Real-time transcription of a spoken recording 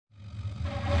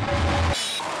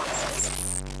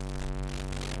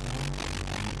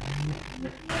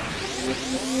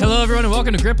Hello, everyone, and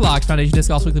welcome to Grip Lock, Foundation Disc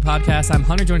Golf's weekly podcast. I'm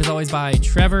Hunter, joined as always by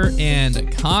Trevor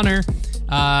and Connor.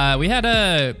 We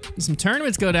had some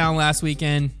tournaments go down last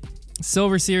weekend,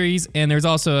 Silver Series, and there's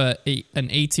also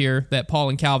an A tier that Paul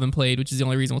and Calvin played, which is the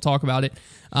only reason we'll talk about it.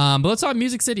 But let's talk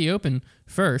Music City Open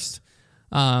first,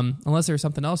 unless there's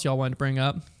something else y'all wanted to bring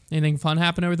up. Anything fun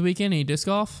happened over the weekend? Any disc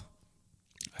golf?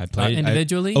 I played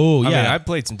individually. I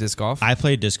played some disc golf. I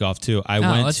played disc golf too.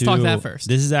 Let's talk that first.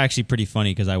 This is actually pretty funny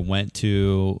because I went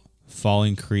to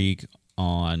Falling Creek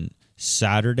on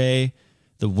Saturday.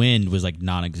 The wind was like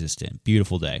non-existent.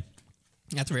 Beautiful day.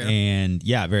 That's rare. And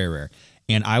yeah, very rare.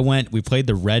 And we played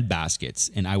the red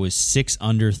baskets, and I was 6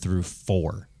 under through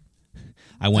 4.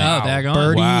 I went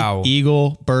birdie,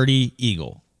 eagle, birdie,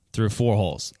 eagle through 4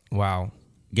 holes. Wow.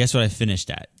 Guess what I finished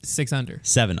at? 6 under.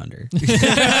 7 under.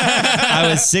 I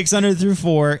was 6 under through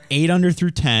 4, 8 under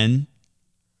through 10,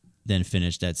 then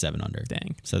finished at 7 under.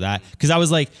 Dang. So because I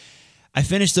was like, I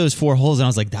finished those 4 holes and I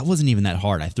was like, that wasn't even that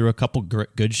hard. I threw a couple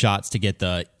good shots to get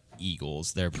the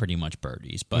eagles. They're pretty much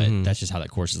birdies, but that's just how that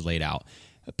course is laid out.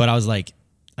 But I was like,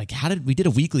 we did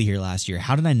a weekly here last year.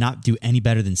 How did I not do any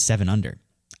better than 7 under?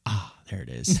 There it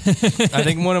is. I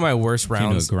think one of my worst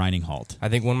rounds. A grinding halt. I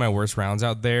think one of my worst rounds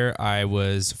out there, I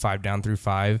was 5 down through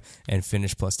 5 and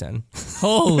finished plus 10.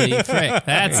 Holy frick.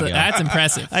 That's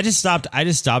impressive. I just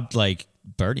stopped like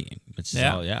birdieing.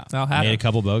 I made a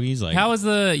couple bogeys. Like, how was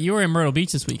you were in Myrtle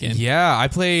Beach this weekend? Yeah, I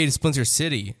played Splinter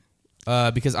City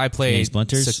because I played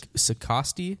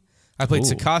Sikosti. I played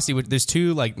Sikosti, which there's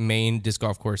 2 like main disc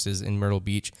golf courses in Myrtle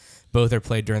Beach. Both are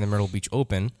played during the Myrtle Beach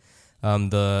Open. It's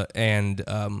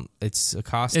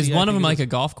Sikosti. Is one of them like a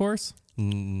golf course?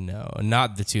 No,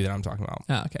 not the 2 that I'm talking about.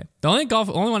 Oh, okay. The only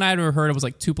one I had ever heard of was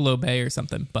like Tupelo Bay or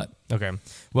something. But okay,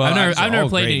 well, I've never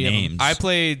played any names. of them. I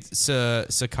played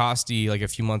Sikosti like a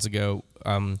few months ago.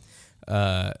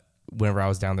 Whenever I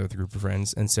was down there with a group of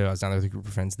friends, and so I was down there with a group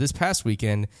of friends this past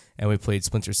weekend, and we played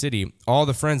Splinter City. All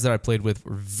the friends that I played with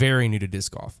were very new to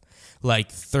disc golf. Like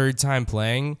 3rd time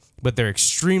playing, but they're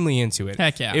extremely into it.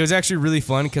 Heck yeah. It was actually really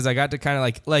fun because I got to kind of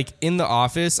like in the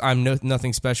office, I'm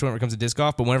nothing special when it comes to disc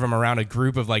golf, but whenever I'm around a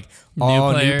group of like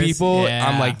all new people,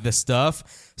 I'm like the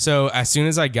stuff. So as soon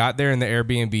as I got there in the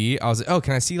Airbnb, I was like, oh,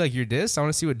 can I see like your discs? I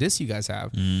want to see what discs you guys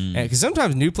have. Because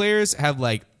sometimes new players have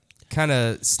like kind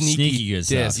of sneaky good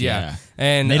discs, stuff, yeah.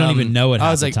 And they don't even know it. I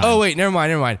was like, time. oh wait, never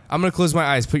mind. I'm gonna close my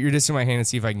eyes, put your disc in my hand, and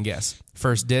see if I can guess.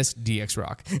 First disc, DX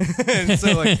Rock. And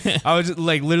so like I would just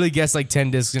like literally guess like 10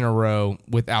 discs in a row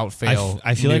without fail.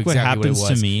 I feel like what happens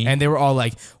to me, and they were all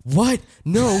like, "What?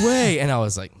 No way!" And I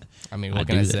was like, "I mean, what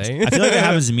can I say?" I feel like what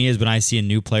happens to me is when I see a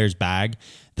new player's bag,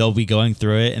 they'll be going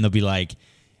through it and they'll be like,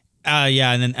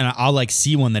 and I'll like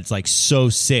see one that's like so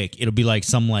sick. It'll be like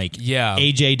some like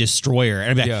AJ Destroyer, and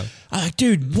I'll be like, I'm like,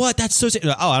 dude, what? That's so sick.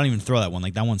 Like, oh, I don't even throw that one.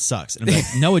 Like that one sucks. And I'm like,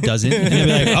 no, it doesn't. And they'll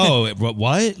be like, oh,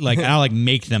 what? Like, and I'll like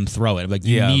make them throw it. I'm like,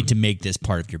 you need to make this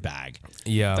part of your bag.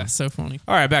 Yeah, that's so funny.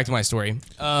 All right, back to my story.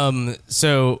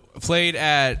 So played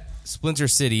at Splinter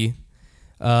City.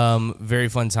 Very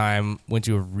fun time. Went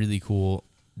to a really cool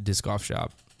disc golf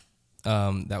shop.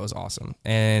 That was awesome.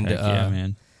 And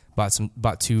man.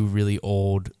 Bought 2 really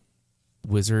old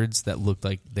wizards that looked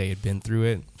like they had been through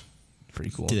it.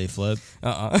 Pretty cool. Do they flip?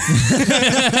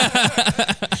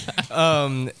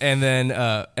 And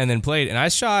then played, and I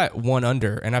shot 1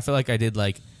 under, and I feel like I did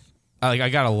I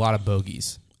got a lot of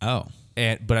bogeys. Oh,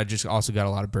 but I just also got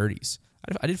a lot of birdies.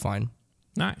 I did fine.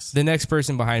 Nice. The next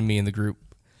person behind me in the group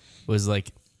was like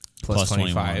plus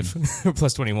 25 or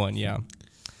plus 21. Yeah.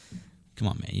 Come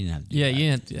on, man. You didn't have to do that. You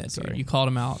didn't have to do that. Sorry. You called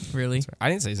him out. Really? Sorry. I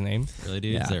didn't say his name. Really,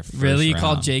 dude? Yeah. Really? You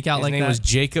called Jake out like that? His name was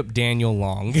Jacob Daniel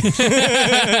Long.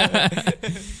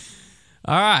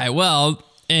 All right. Well,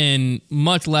 in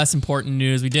much less important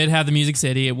news, we did have the Music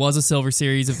City. It was a Silver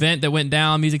Series event that went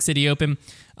down, Music City Open.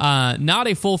 Not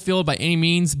a full field by any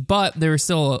means, but there was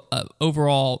still an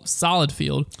overall solid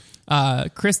field.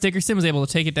 Chris Dickerson was able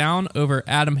to take it down over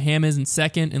Adam Hammes in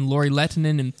 2nd and Lori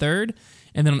Lettinen in 3rd.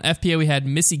 And then on FPO, we had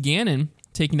Missy Gannon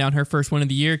taking down her first win of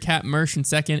the year. Kat Mersch in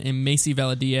 2nd, and Macy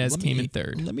Valadiaz came in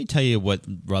 3rd. Let me tell you what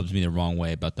rubs me the wrong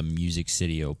way about the Music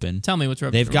City Open. Tell me what's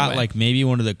rubbing They've the wrong got way. like maybe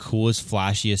one of the coolest,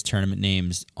 flashiest tournament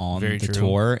names on the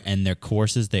tour, and their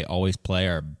courses they always play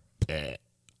are bleh.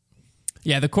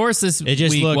 Yeah, the course this week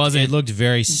It looked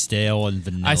very stale and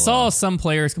vanilla. I saw some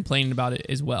players complaining about it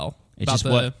as well. It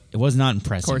was not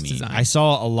impressing me. design. I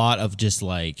saw a lot of just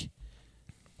like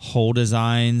hole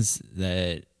designs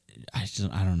that I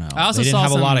don't know. I also they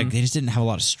just didn't have a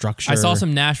lot of structure. I saw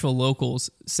some Nashville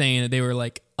locals saying that they were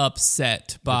like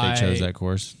upset by that they chose that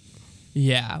course.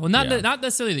 Yeah, well, not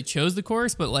necessarily they chose the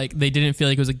course, but like they didn't feel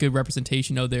like it was a good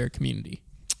representation of their community.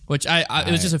 Which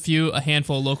it was just a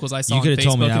handful of locals I saw you on Facebook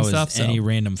told me that and was stuff. any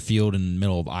random field in the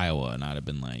middle of Iowa, and I'd have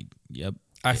been like, yep.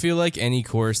 I feel like any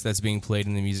course that's being played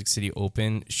in the Music City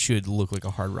Open should look like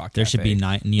a Hard Rock There Cafe. should be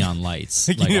neon lights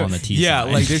like on the tee yeah,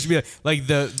 side. like there should be like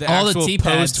the all actual the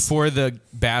post for the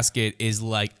basket is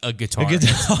like a guitar.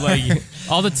 Like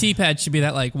all the tee pads should be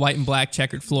that like white and black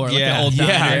checkered floor, like an old yeah,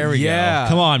 diner. there we go.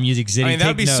 Come on, Music City. I mean,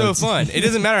 that'd be notes. so fun. It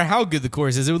doesn't matter how good the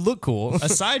course is; it would look cool.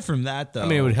 Aside from that, though, I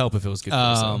mean, it would help if it was good.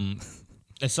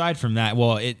 Aside from that,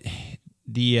 well,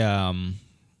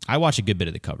 I watched a good bit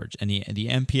of the coverage, and the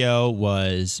MPO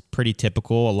was pretty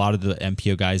typical. A lot of the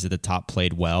MPO guys at the top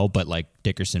played well, but like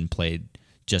Dickerson played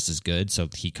just as good, so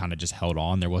he kind of just held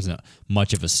on. There wasn't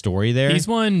much of a story there. He's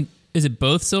won. Is it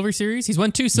both Silver Series? He's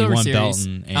won 2 Silver Series.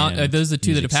 Belton and those are the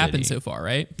 2 that Music have happened City. so far,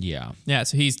 right? Yeah. Yeah,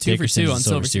 so he's 2 Dickerson's for 2 on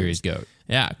Silver Series goat.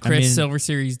 Yeah, Chris Silver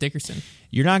Series Dickerson.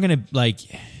 You're not gonna like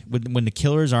when the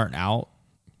killers aren't out.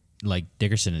 Like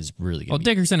Dickerson is really good. Well,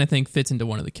 Dickerson, I think, fits into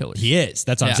one of the killers. He is.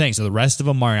 That's what I'm saying. So the rest of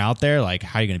them aren't out there. Like,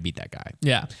 how are you going to beat that guy?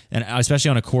 Yeah. And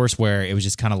especially on a course where it was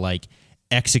just kind of like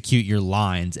execute your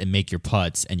lines and make your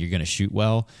putts and you're going to shoot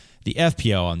well. The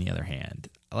FPO, on the other hand,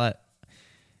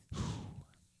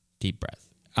 deep breath.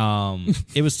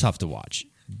 It was tough to watch.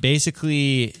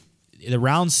 Basically, the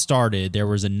round started. There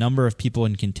was a number of people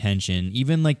in contention,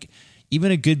 even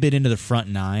a good bit into the front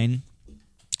 9.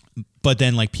 But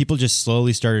then, like, people just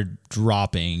slowly started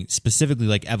dropping, specifically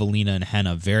like Evelina and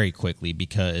Henna, very quickly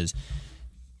because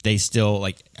they still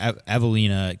like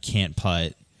Evelina can't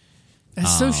putt.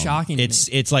 That's so shocking.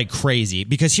 It's like crazy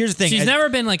because here's the thing: she's never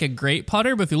been like a great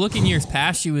putter, but if you look in years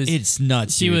past, she was. It's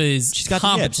nuts. She's got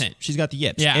competent. The yips. She's got the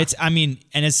yips. Yeah.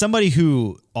 And as somebody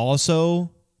who also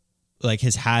like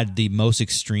has had the most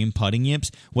extreme putting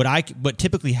yips, what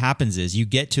typically happens is you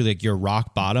get to like your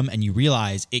rock bottom and you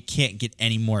realize it can't get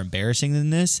any more embarrassing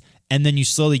than this, and then you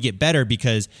slowly get better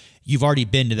because you've already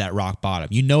been to that rock bottom.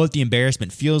 You know what the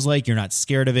embarrassment feels like. You're not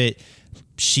scared of it.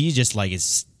 She just like is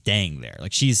staying there.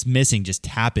 Like she's missing just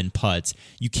tap-in putts.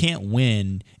 You can't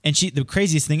win. And the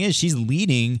craziest thing is she's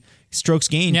leading strokes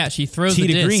gained. Yeah, she throws tee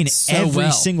the to green so every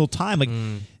well. single time. Like.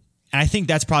 And I think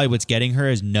that's probably what's getting her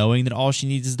is knowing that all she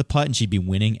needs is the putt and she'd be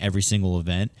winning every single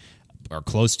event or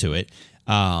close to it.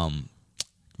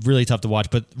 Really tough to watch,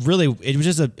 but really it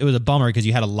was a bummer because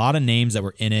you had a lot of names that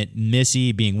were in it,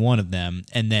 Missy being one of them,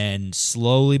 and then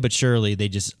slowly but surely they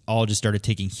just started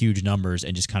taking huge numbers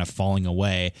and just kind of falling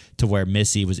away to where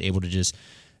Missy was able to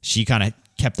she kind of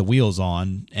kept the wheels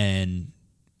on and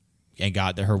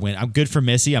got her win. I'm good for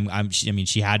Missy.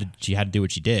 She had to do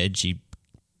what she did. She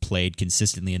played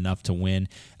consistently enough to win.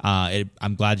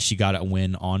 I'm glad she got a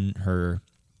win on her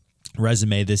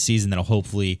resume this season that'll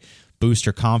hopefully boost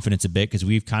her confidence a bit because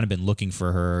we've kind of been looking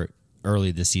for her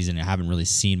early this season and haven't really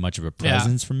seen much of a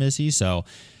presence from Missy. So,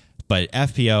 but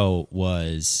FPO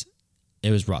was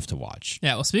rough to watch.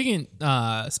 Yeah. Well, speaking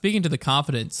to the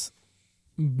confidence,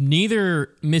 neither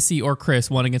Missy or Chris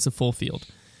won against a full field,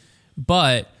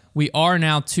 but we are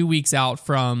now 2 weeks out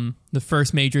from the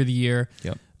first major of the year.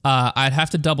 Yep. I'd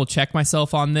have to double check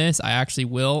myself on this. I actually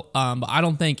will. But I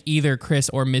don't think either Chris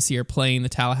or Missy are playing the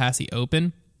Tallahassee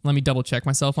Open. Let me double check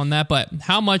myself on that. But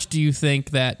how much do you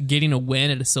think that getting a win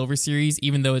at a Silver Series,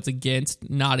 even though it's against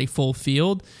not a full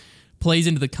field, plays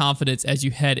into the confidence as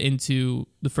you head into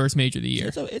the first major of the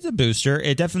year? It's a booster.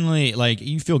 It definitely, like,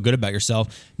 you feel good about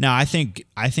yourself. Now, I think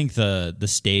the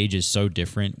stage is so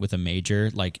different with a major.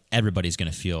 Like, everybody's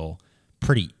going to feel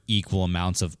pretty equal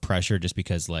amounts of pressure just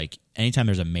because, like, anytime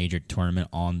there's a major tournament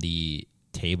on the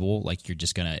table, like, you're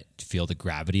just going to feel the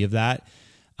gravity of that.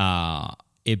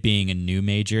 It being a new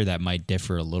major, that might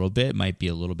differ a little bit, might be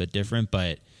a little bit different,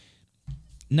 but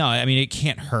no, I mean, it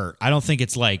can't hurt. I don't think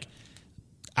it's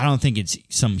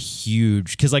some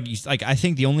huge, because like I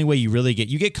think the only way you really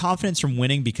get confidence from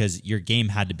winning because your game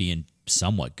had to be in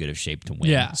somewhat good of shape to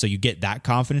win. Yeah. So you get that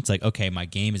confidence, like, okay, my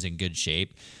game is in good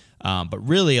shape. But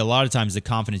really, a lot of times the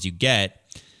confidence you get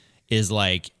is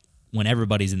like when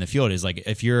everybody's in the field is like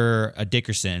if you're a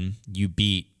Dickerson, you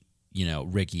beat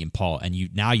Ricky and Paul, and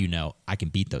now I can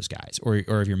beat those guys. Or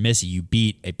if you're Missy, you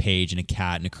beat a Paige and a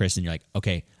Kat and a Chris, and you're like,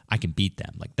 okay, I can beat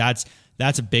them. Like that's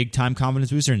a big time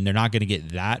confidence booster, and they're not going to get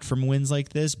that from wins like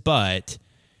this. But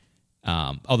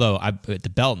although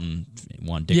the Belton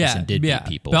one, Dickerson did beat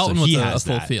people. Belton so he was has a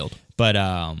full that. field. But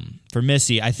for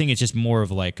Missy, I think it's just more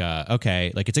of like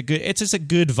okay, like it's just a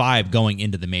good vibe going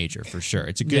into the major for sure.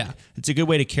 It's a good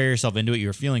way to carry yourself into it.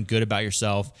 You're feeling good about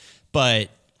yourself, but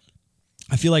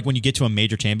I feel like when you get to a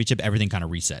major championship, everything kind of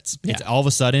resets. Yeah. It's all of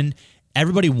a sudden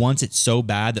everybody wants it so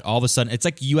bad that all of a sudden it's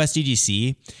like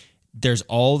USDGC.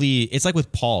 It's like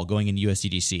with Paul going into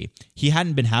USDGC. He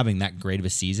hadn't been having that great of a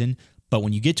season, But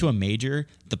when you get to a major,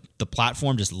 the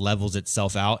platform just levels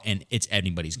itself out and it's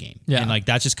anybody's game. Yeah. And like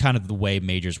that's just kind of the way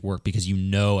majors work because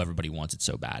everybody wants it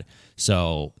so bad.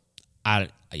 So I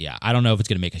don't know if it's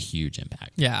going to make a huge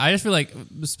impact. Yeah, I just feel like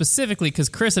specifically because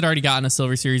Chris had already gotten a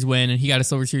Silver Series win, and he got a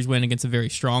Silver Series win against a very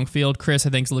strong field. Chris,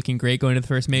 I think, is looking great going to the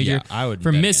first major. Yeah, I would.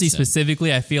 For Missy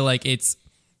specifically, I feel like it's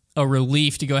a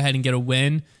relief to go ahead and get a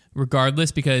win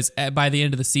regardless because by the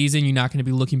end of the season, you're not going to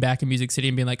be looking back at Music City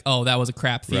and being like, oh, that was a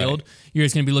crap field. Right. You're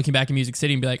just going to be looking back at Music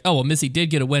City and be like, oh, well, Missy did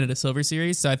get a win at a Silver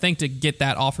Series. So I think to get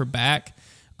that offer back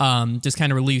just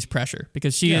kind of relieves pressure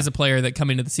because she is a player that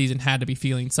coming into the season had to be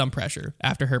feeling some pressure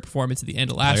after her performance at the end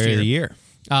of last Player of the year.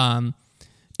 And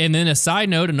then a side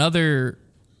note, another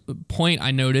point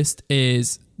I noticed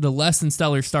is the less than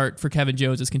stellar start for Kevin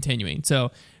Jones is continuing.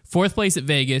 So 4th place at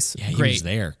Vegas, he great. Was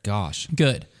there. Gosh.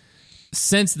 Good.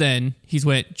 Since then, he's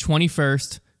went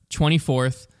 21st,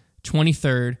 24th,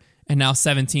 23rd, and now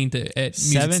 17th at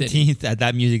Music City. 17th at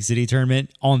that Music City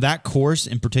tournament on that course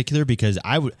in particular because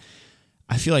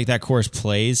I feel like that course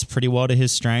plays pretty well to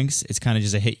his strengths. It's kind of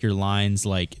just a hit your lines.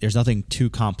 Like there's nothing too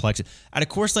complex. At a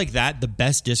course like that, the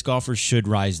best disc golfers should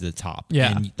rise to the top.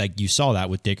 Yeah. And like you saw that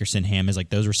with Dickerson, Hammonds, like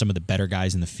those were some of the better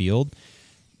guys in the field.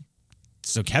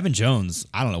 So Kevin Jones,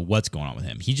 I don't know what's going on with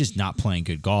him. He's just not playing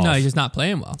good golf. No, he's just not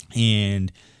playing well.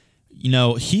 And,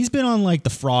 he's been on like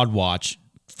the fraud watch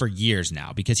for years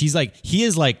now because he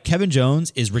is like Kevin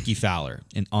Jones is Ricky Fowler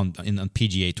on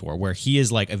PGA Tour where he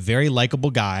is like a very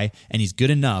likable guy and he's good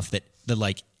enough that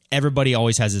like everybody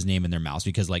always has his name in their mouths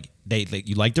because like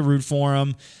you like to root for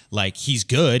him. Like he's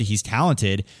good, he's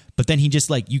talented, but then he just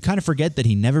like you kind of forget that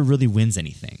he never really wins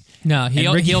anything. No,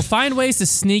 he'll find ways to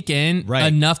sneak in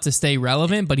enough to stay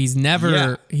relevant, but he's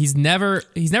never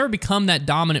become that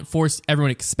dominant force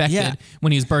everyone expected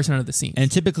when he was bursting onto the scene.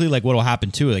 And typically, like what will happen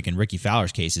too, like in Ricky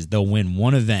Fowler's case, is they'll win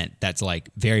one event that's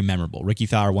like very memorable. Ricky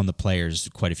Fowler won the Players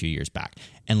quite a few years back,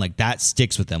 and like that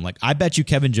sticks with them. Like I bet you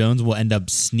Kevin Jones will end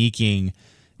up sneaking.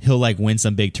 He'll like win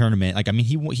some big tournament. Like I mean,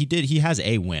 he has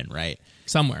a win right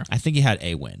somewhere. I think he had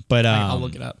a win, but I'll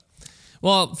look it up.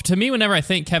 Well, to me, whenever I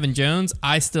think Kevin Jones,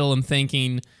 I still am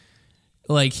thinking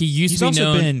like he's to be known. He's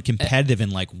also been competitive in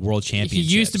like world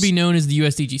championships. He used to be known as the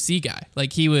USDGC guy.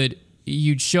 Like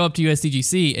you'd show up to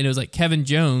USDGC and it was like Kevin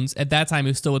Jones. At that time, he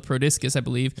was still with Pro Discus, I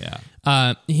believe.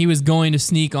 Yeah. He was going to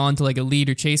sneak on to like a lead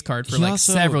or chase card for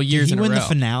several years in a row. Did he win the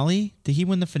finale? Did he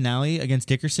win the finale against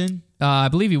Dickerson? I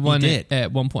believe he won it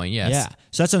at one point. Yes. Yeah.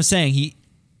 So that's what I'm saying.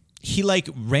 He like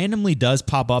randomly does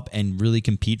pop up and really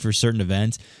compete for certain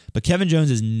events, but Kevin Jones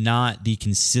is not the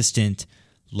consistent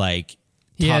like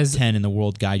top 10 in the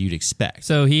world guy you'd expect.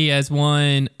 So he has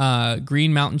won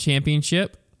Green Mountain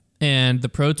Championship and the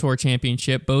Pro Tour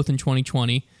Championship both in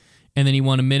 2020, and then he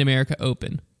won a Mid-America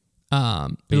Open.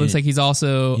 It looks like he's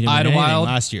also Idlewild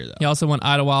last year though. He also won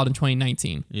Idlewild in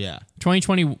 2019. Yeah.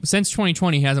 2020 since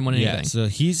 2020 he hasn't won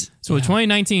anything. Yeah, so with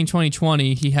 2019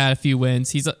 2020 he had a few wins.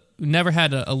 He's never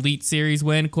had an elite series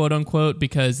win, quote unquote,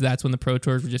 because that's when the Pro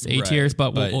Tours were just A tiers,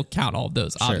 but we'll count all of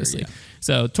those, obviously. Sure, yeah.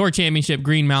 So Tour Championship,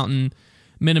 Green Mountain,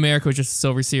 Mid-America was just a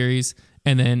Silver Series,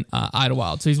 and then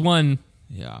Idlewild. So he's won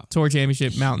Tour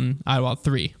Championship, Mountain, Idlewild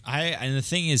 3. And the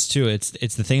thing is too, it's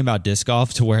the thing about disc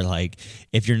golf to where like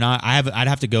if you're not, I'd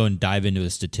have to go and dive into the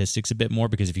statistics a bit more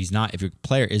because if your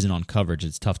player isn't on coverage,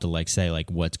 it's tough to like say like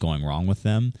what's going wrong with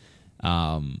them.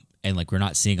 And like we're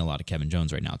not seeing a lot of Kevin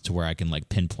Jones right now to where I can like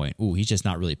pinpoint, he's just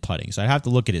not really putting. So I'd have to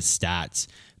look at his stats.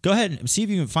 Go ahead and see if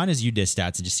you can find his UDIS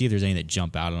stats and just see if there's anything that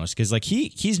jump out on us. Because like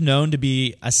he's known to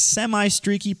be a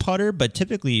semi-streaky putter, but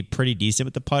typically pretty decent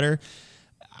with the putter.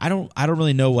 I don't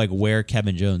really know like where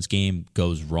Kevin Jones' game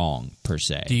goes wrong per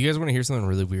se. Do you guys want to hear something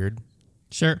really weird?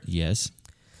 Sure. Yes.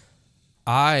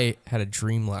 I had a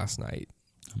dream last night.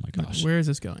 Oh my gosh. Where is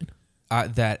this going?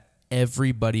 That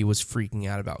everybody was freaking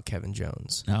out about Kevin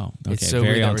Jones. Oh, okay. It's so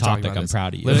very weird on topic. I'm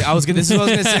proud of you. This is what I was going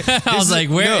to say. I was like,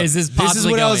 where is this possibly This is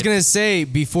what going? I was going to say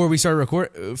before we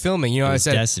started filming. You know, I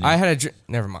said, Destiny. I had a dream.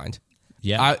 Never mind.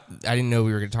 Yeah. I didn't know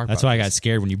we were going to talk about That's why this. I got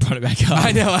scared when you brought it back up.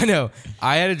 I know.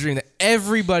 I had a dream that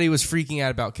everybody was freaking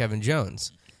out about Kevin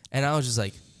Jones. And I was just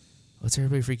like, what's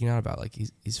everybody freaking out about? Like,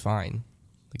 he's fine.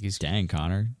 Like he's Dang,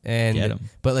 Connor. And Get him.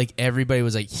 But like everybody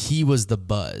was like, he was the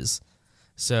buzz.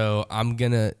 So I'm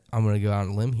gonna go out on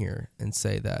a limb here and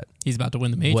say that he's about to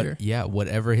win the major.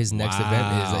 Whatever his next event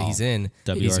is that he's in,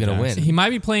 he's gonna win. He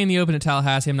might be playing the Open at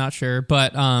Tallahassee. I'm not sure,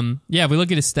 but if we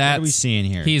look at his stats, What are we seeing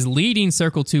here? He's leading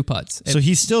Circle 2 putts. So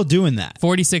he's still doing that.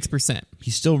 46%.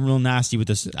 He's still real nasty with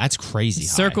this. That's crazy.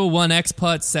 Circle 1X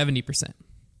putts 70%.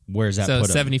 Where's that? So put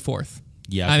him? 74th.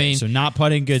 Yeah, okay. I mean, so not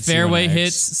putting good. Fairway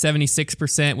hits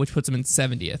 76%, which puts him in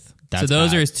 70th. So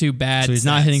those are his two bad. So he's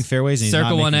not hitting fairways and he's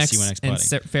Circle not making 1X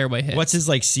C1X and fairway hits. What's his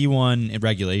like C1 in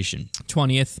regulation?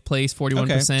 20th place, 41%.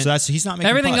 Okay. So he's not making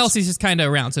everything putts. else. He's just kind of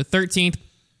around. So 13th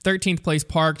place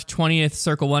parked, 20th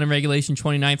circle 1 in regulation,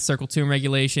 29th circle 2 in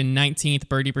regulation, 19th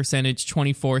birdie percentage,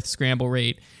 24th scramble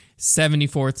rate,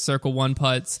 74th circle 1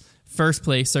 putts. First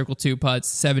place, circle 2 putts,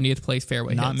 70th place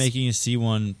fairway not hits. making a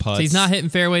C1 putts. So he's not hitting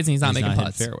fairways and he's not making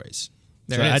putts. Fairways.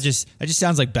 So that just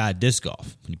sounds like bad disc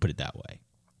golf when you put it that way.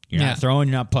 You're not throwing,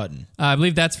 you're not putting. I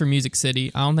believe that's for Music City.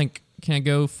 I don't think, can I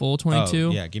go full 22?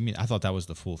 Oh, yeah, give me. I thought that was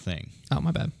the full thing. Oh,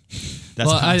 my bad. That's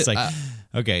well, I was like,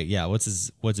 okay, yeah. What's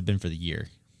it been for the year?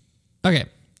 Okay,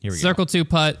 here we go. Circle 2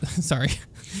 putt. Sorry,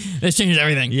 this changes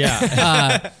everything.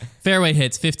 Yeah. Fairway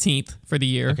hits 15th for the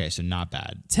year. Okay, so not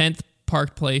bad. 10th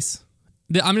parked place.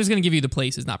 I'm just going to give you the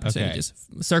places, not percentages.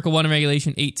 Okay. Circle 1 in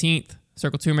regulation, 18th.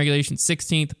 Circle 2 in regulation,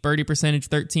 16th. Birdie percentage,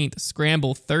 13th.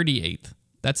 Scramble, 38th.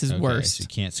 That's his worst. So you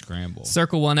can't scramble.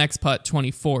 Circle 1X putt,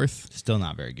 24th. Still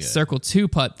not very good. Circle 2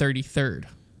 putt, 33rd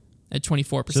at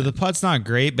 24%. So the putt's not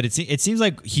great, but it seems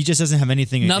like he just doesn't have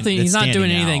anything. Nothing. He's not doing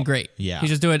anything great. Yeah.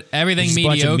 He's just doing everything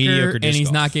mediocre and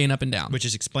he's not getting up and down. Which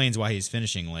just explains why he's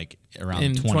finishing like around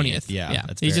in 20th. Yeah.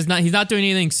 He's not doing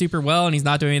anything super well and he's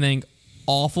not doing anything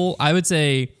awful. I would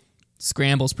say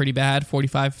scramble's pretty bad,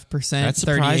 45%. That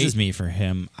surprises me for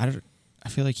him. I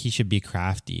feel like he should be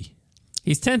crafty.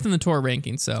 He's 10th in the tour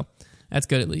ranking, so that's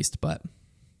good at least. But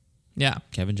yeah,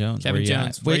 Kevin Jones. Kevin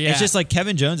Jones. Wait, it's just like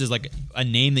Kevin Jones is like a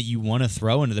name that you want to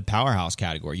throw into the powerhouse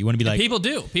category. You want to be like people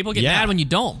do. People get mad when you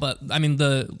don't, but I mean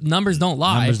the numbers don't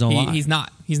lie. He's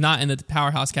not. He's not in the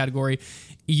powerhouse category.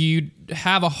 You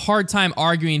have a hard time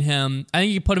arguing him. I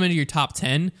think you put him into your top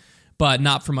 10, but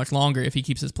not for much longer if he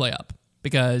keeps his play up.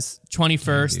 Because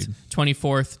 21st,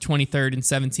 24th, 23rd, and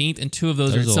 17th, and 2 of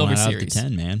those are Silver Series.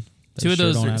 10, man. 2 of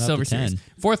those are Silver Series.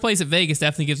 4th place at Vegas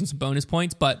definitely gives him some bonus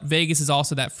points, but Vegas is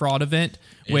also that fraud event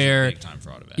where a big-time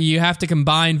fraud event. You have to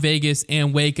combine Vegas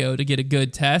and Waco to get a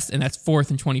good test, and that's 4th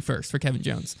and 21st for Kevin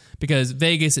Jones. Because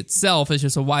Vegas itself is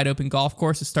just a wide-open golf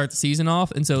course to start the season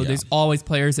off, and so there's always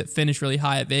players that finish really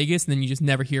high at Vegas, and then you just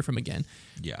never hear from again.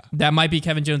 Yeah. That might be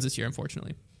Kevin Jones this year,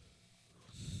 unfortunately.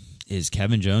 Is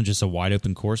Kevin Jones just a wide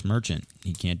open course merchant?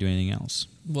 He can't do anything else.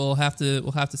 We'll have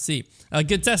to see. A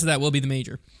good test of that will be the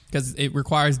major because it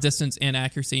requires distance and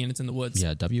accuracy, and it's in the woods.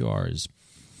 Yeah, WR is.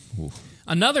 Oof.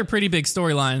 Another pretty big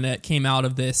storyline that came out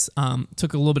of this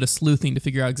took a little bit of sleuthing to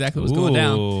figure out exactly what was going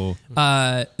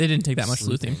down. They didn't take that much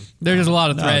sleuthing. There's just a lot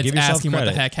of threads asking what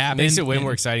the heck happened. It makes it way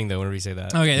more exciting though whenever you say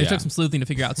that. Okay, they took some sleuthing to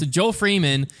figure out. So Joel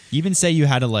Freeman, you even say you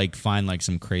had to like find like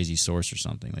some crazy source or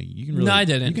something. Like you can really, no, I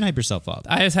didn't. You can hype yourself up.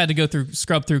 I just had to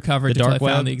scrub through coverage until I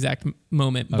found the exact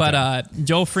moment. Okay. But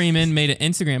Joel Freeman made an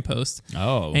Instagram post.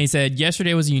 And he said,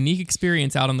 yesterday was a unique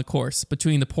experience out on the course.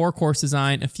 Between the poor course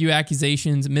design, a few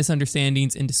accusations, misunderstandings,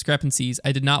 and discrepancies,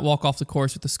 I did not walk off the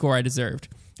course with the score I deserved.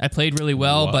 I played really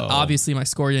well, but obviously my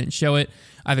score didn't show it.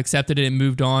 I've accepted it and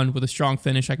moved on. With a strong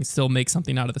finish, I can still make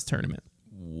something out of this tournament.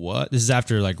 What? This is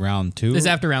after like round 2? This is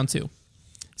after round 2.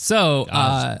 So,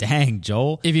 dang,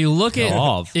 Joel. If you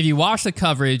if you watch the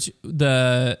coverage,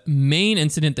 the main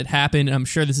incident that happened, and I'm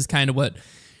sure this is kind of what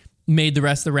made the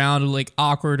rest of the round like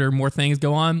awkward or more things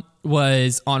go on,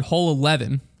 was on hole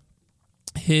 11.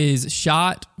 His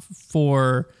shot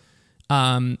for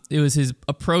it was his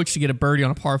approach to get a birdie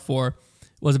on a par 4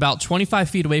 was about 25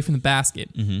 feet away from the basket,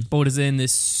 but was in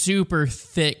this super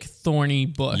thick, thorny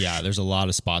bush. Yeah, there's a lot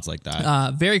of spots like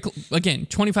that. Again,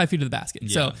 25 feet to the basket. Yeah.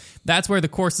 So that's where the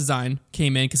course design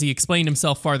came in because he explained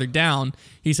himself farther down.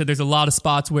 He said there's a lot of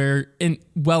spots where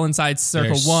inside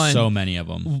circle 1, so many of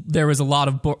them, there was a lot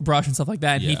of brush and stuff like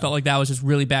that. And he felt like that was just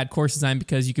really bad course design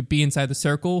because you could be inside the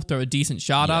circle, throw a decent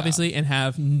shot, obviously, and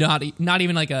have not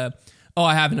even like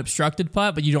I have an obstructed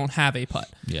putt, but you don't have a putt.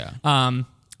 Yeah.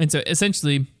 And so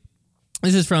essentially,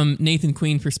 this is from Nathan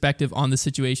Queen's perspective on the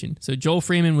situation. So Joel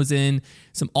Freeman was in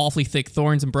some awfully thick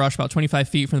thorns and brush about 25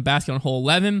 feet from the basket on hole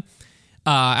 11.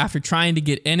 After trying to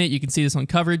get in it, you can see this on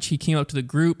coverage, he came up to the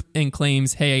group and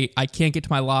claims, hey, I can't get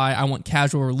to my lie. I want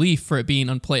casual relief for it being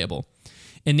unplayable.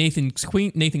 In Nathan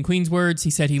Queen's words, he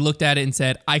said he looked at it and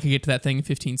said, I could get to that thing in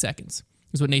 15 seconds.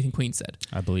 Is what Nathan Queen said.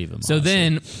 I believe him. So honestly.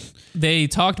 Then they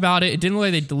talked about it. It didn't look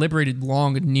like they deliberated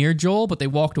long near Joel, but they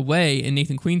walked away, and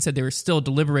Nathan Queen said they were still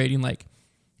deliberating. Like,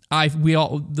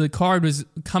 the card was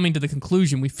coming to the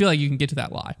conclusion. We feel like you can get to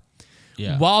that lie.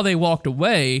 Yeah. While they walked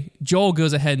away, Joel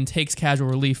goes ahead and takes casual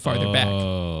relief farther back.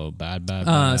 Oh, bad.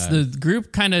 So the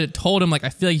group kind of told him, like, I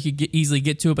feel like you could easily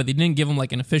get to it, but they didn't give him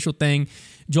like an official thing.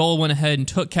 Joel went ahead and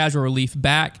took casual relief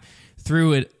back,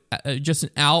 threw it just an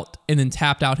out and then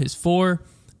tapped out his 4.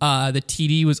 The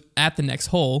TD was at the next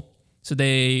hole, so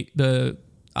the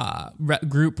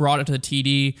group brought it to the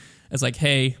TD as like,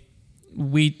 hey,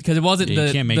 because it wasn't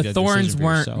the thorns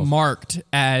weren't marked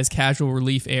as casual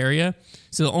relief area,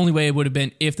 so the only way it would have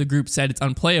been if the group said it's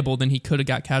unplayable, then he could have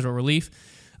got casual relief.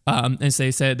 And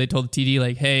so they told the TD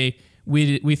like, hey,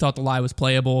 we thought the lie was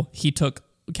playable. He took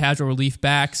casual relief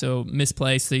back, so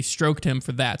misplaced. They stroked him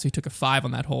for that, so he took a 5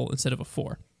 on that hole instead of a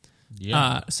 4.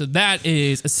 Yeah. So that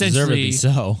is essentially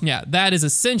Yeah, that is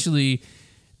essentially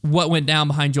what went down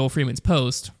behind Joel Freeman's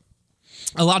post.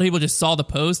 A lot of people just saw the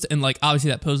post and like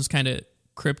obviously that post was kind of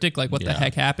cryptic, like what the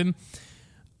heck happened.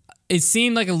 It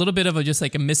seemed like a little bit of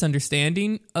a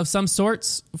misunderstanding of some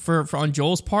sorts for on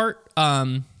Joel's part.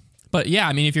 But yeah,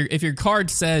 I mean, if your card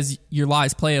says your lie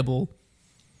is playable,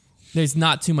 there's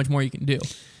not too much more you can do.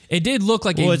 It did look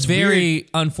like a very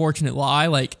unfortunate lie.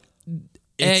 Like,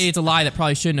 A, it's a lie that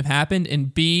probably shouldn't have happened,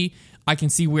 and B, I can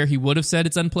see where he would have said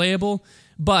it's unplayable.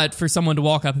 But for someone to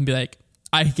walk up and be like,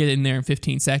 I get in there in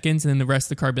 15 seconds, and then the rest of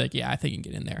the card be like, yeah, I think you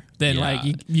can get in there. Then like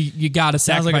you got to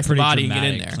sacrifice the body and get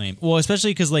in there. Claim. Well,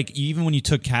 especially because like even when you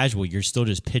took casual, you're still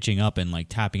just pitching up and like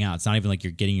tapping out. It's not even like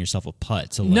you're getting yourself a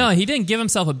putt. So like, no, he didn't give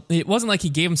himself it wasn't like he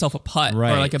gave himself a putt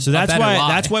right. or like so that's why lie.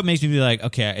 That's what makes me be like,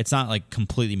 okay, it's not like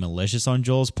completely malicious on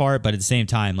Joel's part, but at the same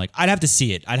time, like I'd have to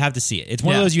see it. It's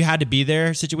one of those you had to be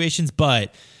there situations,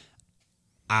 but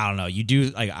I don't know. You do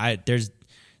like there's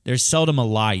seldom a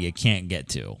lie you can't get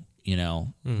to. You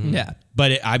know, yeah.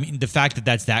 But I mean, the fact that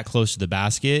that's that close to the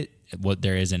basket, what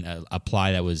there isn't a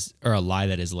lie that was or a lie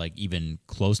that is like even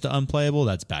close to unplayable.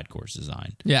 That's bad course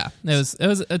design. Yeah, it was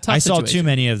a tough. I saw too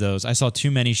many of those. I saw too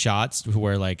many shots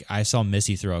where like I saw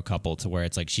Missy throw a couple to where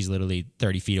it's like she's literally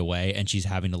 30 feet away and she's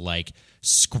having to like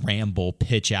scramble,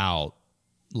 pitch out,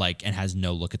 like and has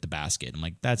no look at the basket. I'm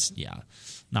like, that's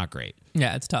not great.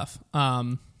 Yeah, it's tough.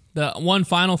 The one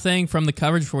final thing from the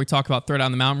coverage before we talk about Throw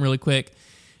Down the Mountain really quick.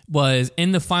 Was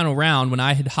in the final round when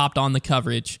I had hopped on the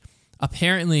coverage.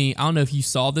 Apparently, I don't know if you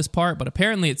saw this part, but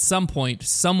apparently at some point,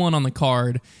 someone on the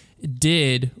card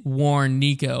did warn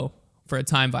Nico for a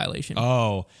time violation.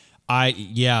 Oh,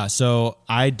 so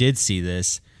I did see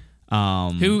this.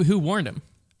 Who warned him?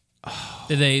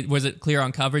 Was it clear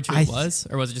on coverage who it was?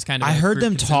 Or was it just kind of I heard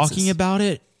them talking about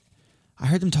it.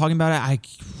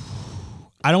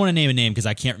 I don't want to name a name because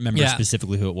I can't remember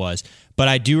specifically who it was. But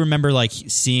I do remember like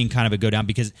seeing kind of a go down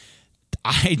because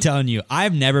I telling you,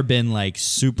 I've never been like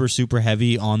super, super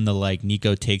heavy on the like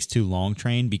Nico takes too long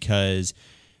train because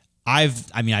I've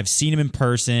seen him in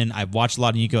person. I've watched a lot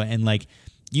of Nico and like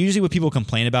usually what people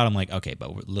complain about, I'm like, okay,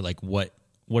 but like what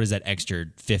does that extra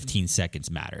 15 seconds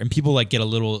matter? And people like get a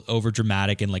little over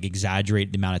dramatic and like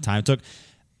exaggerate the amount of time it took.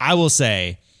 I will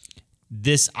say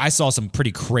I saw some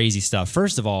pretty crazy stuff.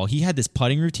 First of all, he had this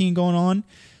putting routine going on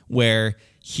where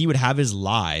he would have his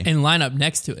lie and line up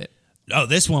next to it. Oh,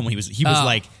 this one when he was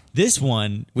like this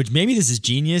one, which maybe this is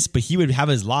genius, but he would have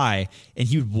his lie and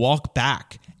he would walk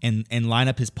back and line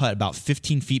up his putt about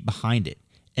 15 feet behind it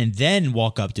and then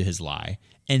walk up to his lie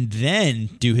and then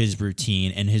do his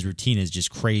routine. And his routine is just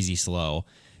crazy slow.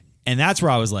 And that's where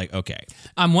I was like, okay.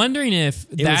 I'm wondering if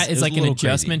that is like an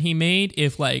adjustment he made.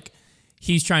 If like,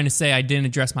 he's trying to say I didn't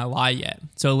address my lie yet.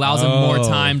 So it allows him more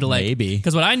time to like... Maybe.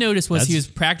 Because what I noticed was he was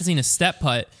practicing a step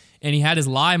putt, and he had his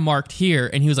lie marked here,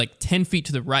 and he was like 10 feet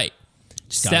to the right,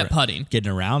 step putting.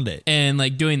 Getting around it. And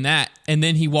like doing that. And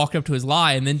then he walked up to his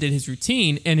lie and then did his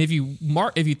routine. And if you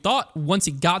thought once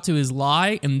he got to his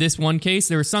lie, in this one case,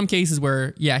 there were some cases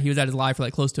where, he was at his lie for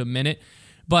like close to a minute.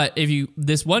 But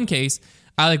this one case,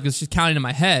 I like was just counting in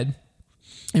my head.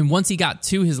 And once he got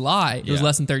to his lie, it was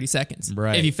less than 30 seconds.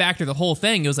 Right. If you factor the whole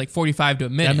thing, it was like 45 to a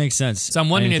minute. That makes sense. So I'm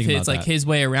wondering if it's like his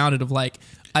way around it of like,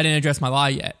 I didn't address my lie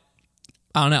yet.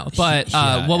 I don't know. But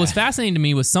what was fascinating to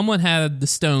me was someone had the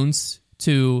stones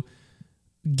to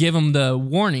give him the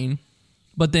warning,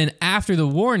 but then after the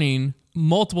warning,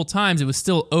 multiple times it was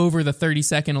still over the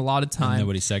 30-second allotted time. And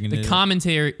nobody seconded the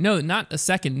commentary, no, not a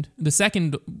second. The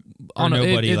second...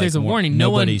 Nobody, if there's a warning,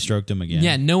 nobody stroked him again.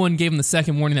 Yeah, no one gave him the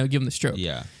second warning that would give him the stroke.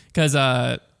 Yeah. Because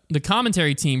the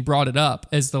commentary team brought it up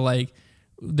as they're like,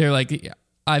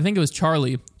 I think it was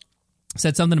Charlie,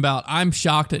 said something about, I'm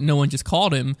shocked that no one just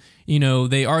called him. You know,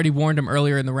 they already warned him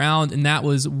earlier in the round, and that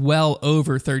was well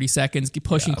over 30 seconds,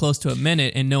 pushing close to a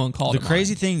minute, and no one called him.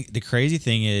 The crazy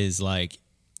thing is, like,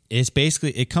 it's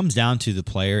basically, it comes down to the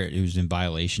player who's in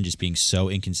violation just being so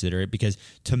inconsiderate, because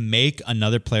to make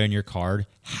another player in your card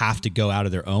have to go out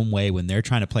of their own way when they're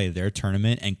trying to play their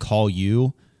tournament and call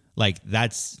you, like,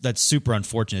 that's super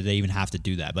unfortunate they even have to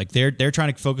do that. Like, they're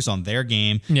trying to focus on their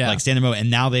game, like stand their mode, and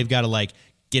now they've got to like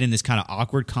get in this kind of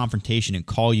awkward confrontation and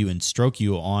call you and stroke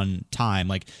you on time.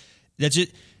 Like that's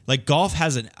it. Like golf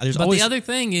hasn't. There's but always the other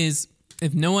thing is,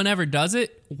 if no one ever does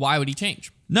it, why would he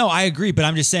change? No, I agree, but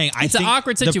I'm just saying it's an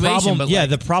awkward situation. The problem, but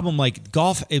the problem, like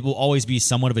golf, it will always be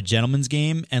somewhat of a gentleman's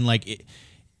game, and like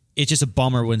it's just a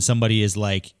bummer when somebody is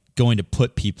like going to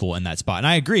put people in that spot. And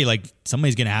I agree, like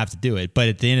somebody's going to have to do it, but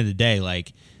at the end of the day,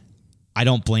 like I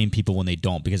don't blame people when they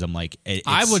don't, because I'm like,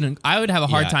 I would have a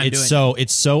hard time doing it.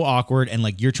 It's so awkward, and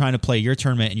like you're trying to play your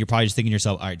tournament, and you're probably just thinking to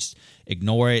yourself, all right, just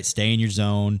ignore it, stay in your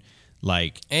zone.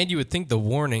 Like, and you would think the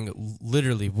warning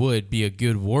literally would be a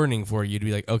good warning for you to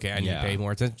be like, okay, I need to pay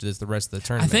more attention to this the rest of the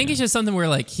tournament. I think it's just something where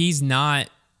like he's not.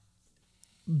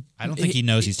 I don't think he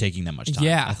knows he's taking that much time.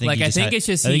 Yeah, I think it's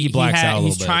just he blacks out a little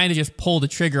bit. He's trying to just pull the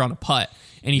trigger on a putt,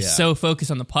 and he's so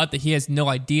focused on the putt that he has no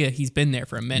idea he's been there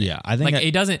for a minute. Yeah, I think like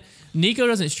it doesn't. Nico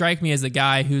doesn't strike me as the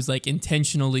guy who's like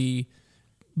intentionally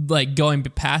like going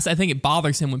past. I think it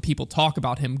bothers him when people talk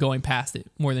about him going past it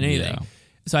more than anything. Yeah.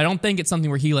 So I don't think it's something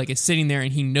where he like is sitting there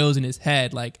and he knows in his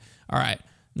head like, all right,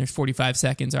 there's 45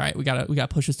 seconds. All right, we gotta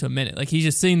push this to a minute. Like he's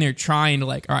just sitting there trying to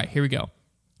like, all right, here we go.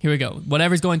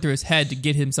 Whatever's going through his head to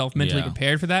get himself mentally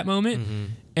prepared for that moment,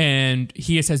 and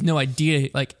he just has no idea.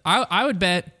 Like I would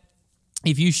bet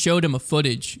if you showed him a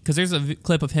footage, because there's a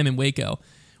clip of him in Waco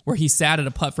where he sat at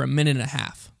a putt for a minute and a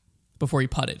half before he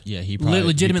putted. Yeah, he probably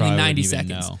legitimately he probably 90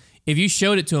 seconds. Know. If you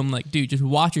showed it to him, like, dude, just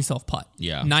watch yourself putt.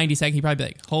 Yeah. 90 seconds, he'd probably be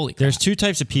like, holy crap. There's two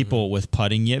types of people with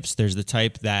putting yips. There's the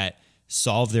type that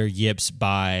solve their yips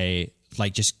by,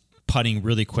 like, just putting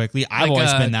really quickly. I've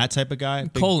always been that type of guy.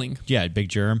 Coling. Yeah, big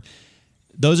germ.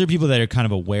 Those are people that are kind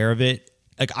of aware of it.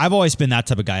 Like, I've always been that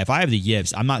type of guy. If I have the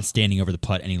yips, I'm not standing over the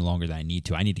putt any longer than I need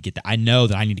to. I need to get that. I know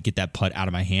that I need to get that putt out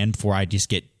of my hand before I just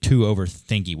get too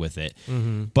overthinky with it.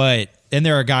 But then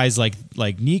there are guys like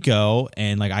Nico,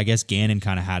 and like I guess Gannon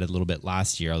kind of had it a little bit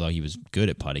last year, although he was good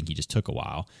at putting. He just took a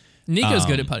while. Nico's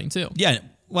good at putting too. Yeah,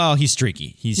 well, he's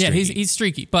streaky. He's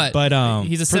streaky, but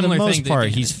he's a similar for the most part,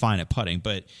 he's fine at putting.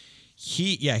 But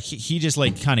he just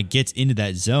like kind of gets into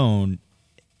that zone,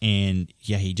 and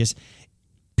he just.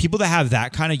 People that have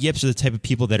that kind of yips are the type of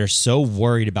people that are so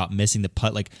worried about missing the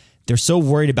putt. Like they're so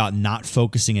worried about not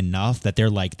focusing enough that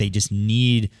they're like, they just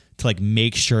need to like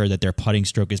make sure that their putting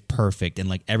stroke is perfect and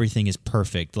like everything is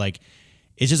perfect. Like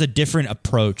it's just a different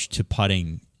approach to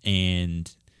putting,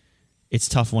 and it's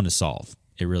a tough one to solve.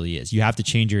 It really is. You have to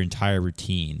change your entire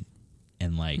routine,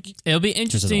 and like it'll be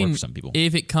interesting work for some people.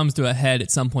 If it comes to a head at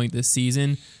some point this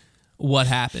season. What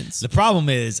happens? The problem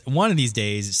is, one of these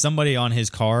days, somebody on his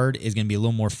card is going to be a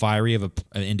little more fiery of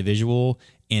an individual,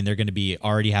 and they're going to be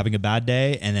already having a bad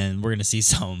day, and then we're going to see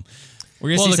some.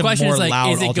 We're going to see some more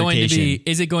loud altercation.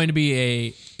 Is it going to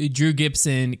be a Drew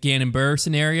Gibson, Gannon Burr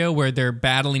scenario where they're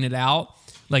battling it out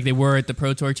like they were at the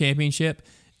Pro Tour Championship,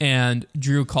 and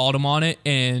Drew called him on it,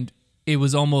 and it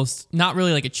was almost not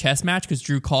really like a chess match because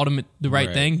Drew called him the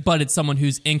right thing, but it's someone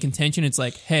who's in contention. It's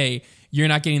like, hey, you're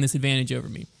not getting this advantage over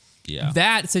me. Yeah.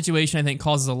 That situation I think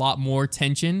causes a lot more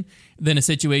tension than a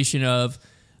situation of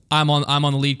I'm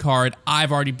on the lead card,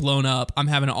 I've already blown up, I'm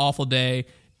having an awful day,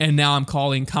 and now I'm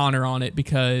calling Connor on it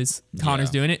because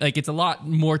Connor's doing it. Like it's a lot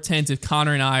more tense if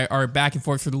Connor and I are back and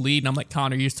forth for the lead, and I'm like,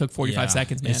 Connor, you just took 45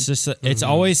 seconds, man. It's just it's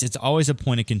always a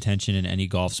point of contention in any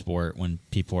golf sport when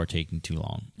people are taking too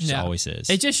long. It just always is.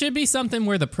 It just should be something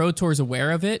where the Pro Tour is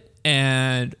aware of it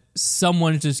and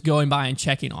someone is just going by and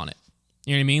checking on it.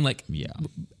 You know what I mean? Like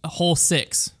a hole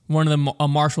 6, one of the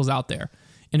marshals out there,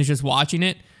 and is just watching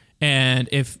it. And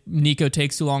if Nico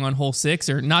takes too long on hole 6,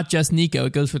 or not just Nico,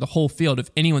 it goes for the whole field. If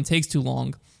anyone takes too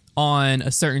long on a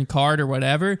certain card or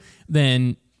whatever,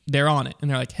 then they're on it.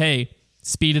 And they're like, hey,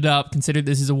 speed it up. Consider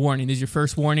this as a warning. This is your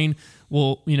first warning.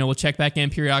 We'll check back in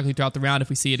periodically throughout the round. If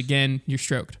we see it again, you're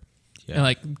stroked. Yeah. And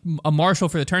like a marshal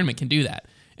for the tournament can do that.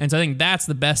 And so I think that's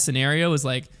the best scenario is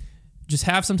like, just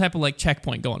have some type of like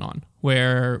checkpoint going on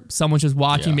where someone's just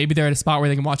watching. Maybe they're at a spot where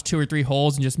they can watch 2 or 3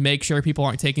 holes and just make sure people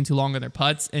aren't taking too long on their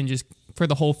putts and just for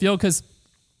the whole field. Because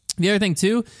the other thing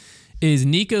too is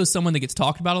Nico's someone that gets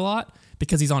talked about a lot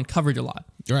because he's on coverage a lot.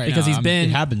 Right. Because it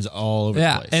happens all over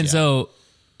the place. And so,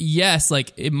 yes,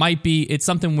 like it's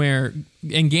something where,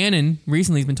 and Gannon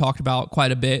recently has been talked about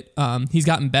quite a bit. He's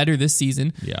gotten better this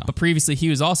season. Yeah. But previously he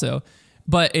was also.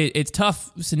 But it's a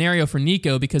tough scenario for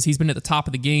Nico because he's been at the top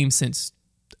of the game since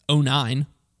 2009,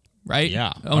 right?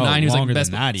 Yeah. 2009, he was like the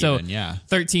best. That so even, yeah.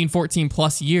 13, 14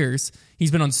 plus years,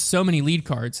 he's been on so many lead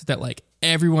cards that like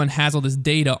everyone has all this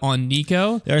data on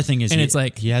Nico. The other thing is, it's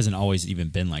like he hasn't always even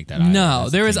been like that. No,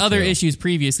 there was other issues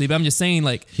previously, but I'm just saying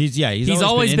like he's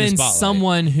always been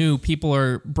someone who people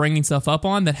are bringing stuff up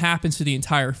on that happens to the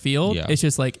entire field. Yeah. It's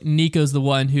just like Nico's the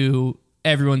one who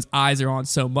everyone's eyes are on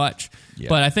so much. Yeah.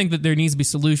 But I think that there needs to be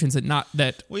solutions that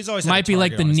might be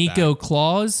like the Nico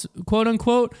clause, quote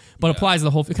unquote, but applies to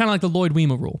the whole. Kind of like the Lloyd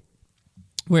Wema rule.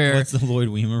 What's the Lloyd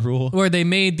Wema rule? Where they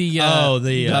made the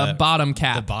bottom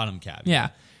cap. The bottom cap. Yeah.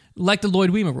 Like the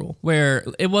Lloyd Wema rule, where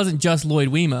it wasn't just Lloyd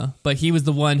Wema, but he was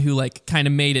the one who like kind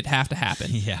of made it have to happen.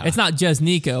 Yeah. It's not just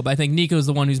Nico, but I think Nico's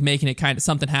the one who's making it kind of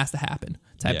something has to happen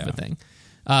type of a thing.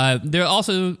 There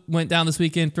also went down this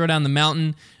weekend, Throw Down the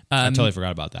Mountain. I totally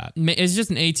forgot about that. It's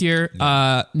just an A tier.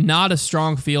 Not a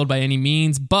strong field by any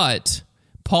means, but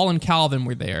Paul and Calvin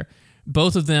were there.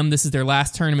 Both of them, this is their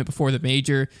last tournament before the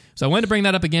major. So I wanted to bring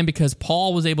that up again because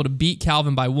Paul was able to beat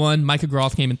Calvin by 1. Micah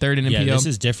Groth came in third in MPO. Yeah, this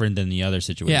is different than the other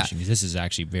situation because this is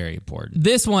actually very important.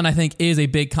 This one, I think, is a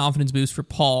big confidence boost for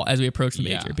Paul as we approach the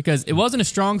major because it wasn't a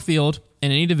strong field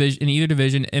in any division, in either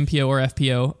division, MPO or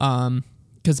FPO.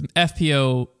 Because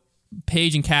FPO,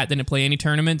 Paige and Kat didn't play any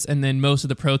tournaments, and then most of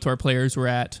the Pro Tour players were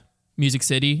at Music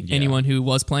City, anyone who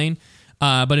was playing.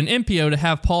 But in MPO, to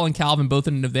have Paul and Calvin both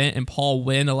in an event and Paul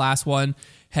win the last one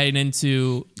heading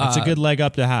into... That's a good leg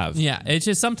up to have. Yeah, it's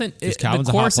just something... Calvin's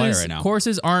a hot player right now.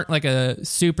 Courses aren't like a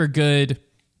super good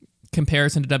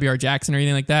comparison to WR Jackson or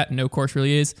anything like that. No course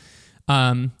really is.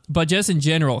 But just in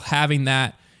general, having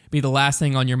that be the last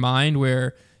thing on your mind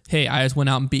where, hey, I just went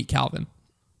out and beat Calvin.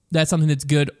 That's something that's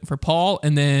good for Paul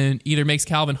and then either makes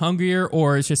Calvin hungrier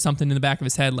or it's just something in the back of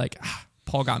his head like,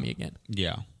 Paul got me again.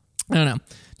 Yeah. I don't know.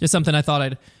 Just something I thought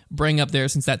I'd bring up there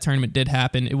since that tournament did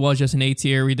happen. It was just an A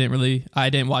tier. I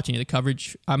didn't watch any of the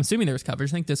coverage. I'm assuming there was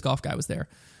coverage. I think Disc Golf Guy was there.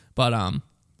 But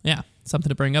yeah, something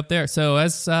to bring up there. So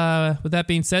as with that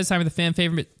being said, it's time for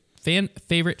the fan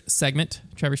favorite segment,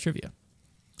 Trevor's Trivia.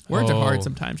 Words are hard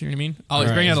sometimes, you know what I mean?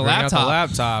 Always bring out the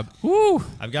laptop. Woo!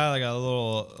 I've got like a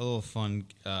little fun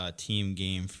team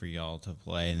game for y'all to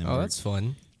play. And then that's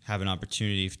fun. Have an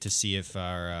opportunity to see if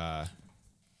our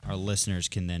listeners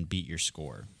can then beat your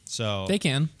score. So they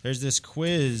can. There's this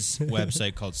quiz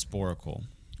website called Sporcle.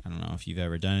 I don't know if you've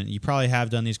ever done it. You probably have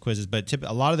done these quizzes, but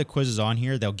a lot of the quizzes on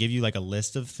here, they'll give you like a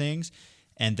list of things,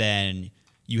 and then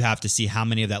you have to see how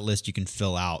many of that list you can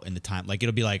fill out in the time. Like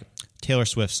it'll be like Taylor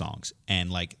Swift songs,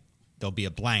 and like there'll be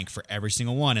a blank for every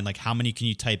single one, and like how many can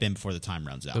you type in before the time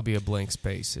runs out? There'll be a blank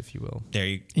space, if you will.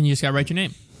 And you just gotta write your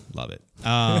name. Love it.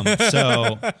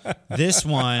 So this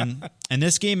one, and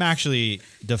this game actually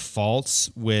defaults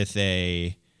with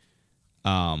a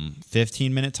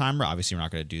 15-minute timer. Obviously, we're not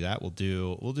going to do that. We'll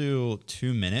do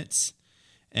 2 minutes,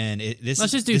 and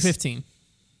let's just do 15.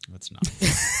 Let's not.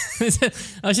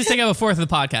 Let's just take up a fourth of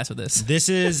the podcast with this. This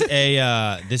is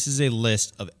a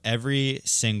list of every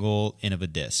single in of a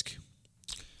disc.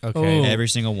 Okay, every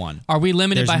single one. Are we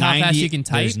limited by how fast you can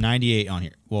type? There's 98 on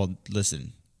here. Well,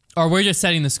 listen. Or we're just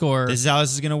setting the score. This is how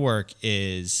this is going to work.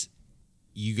 Is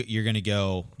you're going to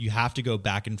go. You have to go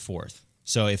back and forth.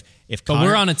 So if Connor, but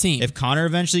we're on a team. If Connor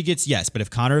eventually gets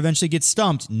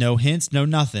stumped, no hints, no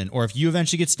nothing. Or if you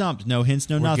eventually get stumped, no hints,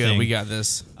 no nothing. Good. We got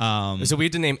this. So we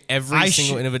have to name every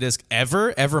single Innova disc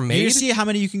ever made. You see how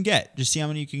many you can get. Just see how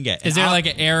many you can get. Is there like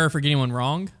an error for getting one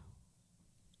wrong?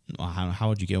 How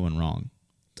would you get one wrong?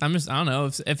 I don't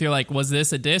know. If you're like, was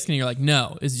this a disc? And you're like,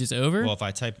 no. Is it just over? Well, if I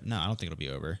type, no, I don't think it'll be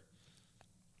over.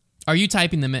 Are you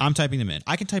typing them in? I'm typing them in.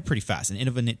 I can type pretty fast, and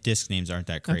Innova disc names aren't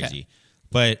that crazy. Okay.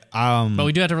 But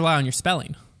we do have to rely on your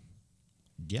spelling.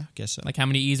 Yeah, guess so. Like how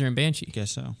many E's are in Banshee?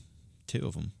 Guess so. 2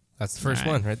 of them. That's the first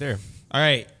one right there. All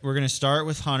right, we're going to start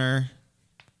with Hunter.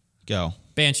 Go.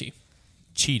 Banshee.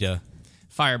 Cheetah.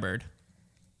 Firebird.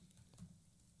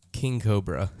 King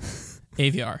Cobra.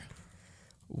 AVR.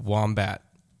 Wombat.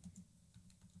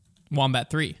 Wombat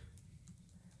 3.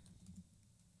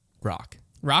 Rock.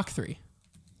 Rock 3.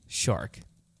 Shark.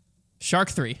 Shark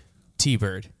 3.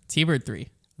 T-Bird. T-Bird 3.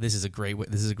 This is a great way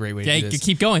to do this. Yeah, you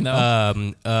keep going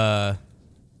though.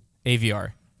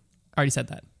 AVR. Already said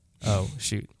that. Oh,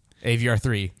 shoot. AVR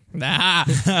 3.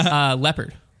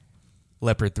 Leopard.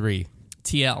 Leopard 3.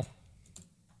 TL.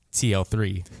 TL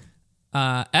 3.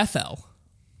 FL.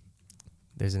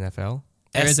 There's an FL?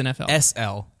 There is an FL.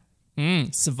 SL.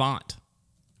 Savant.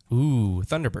 Ooh,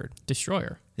 Thunderbird.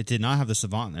 Destroyer. It did not have the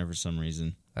Savant in there for some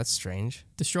reason. That's strange.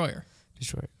 Destroyer.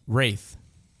 Wraith.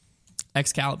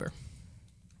 Excalibur.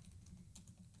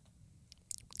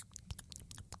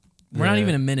 We're not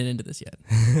even a minute into this yet.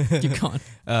 Keep going.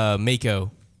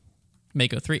 Mako.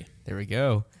 Mako 3. There we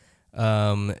go.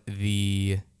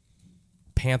 The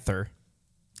Panther.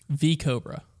 V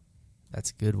Cobra.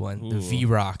 That's a good one. Ooh. The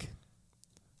V-Rock.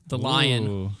 The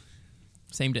Lion.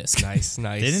 Same disc. Nice.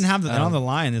 They didn't have that on the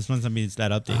Lion. This one's it's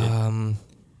that updated.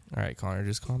 All right, Connor,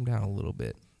 just calm down a little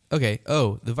bit. Okay.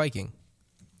 Oh, the Viking.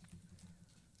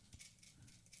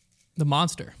 The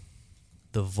Monster.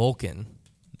 The Vulcan.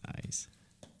 Nice.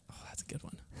 Oh, that's a good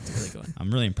one. That's a really good one.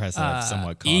 I'm really impressed that I've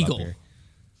somewhat caught Eagle. up here.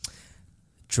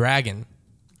 Dragon.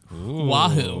 Ooh.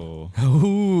 Wahoo.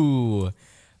 Ooh.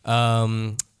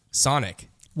 Sonic.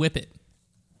 Whippet.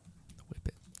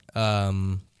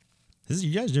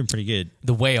 You guys are doing pretty good.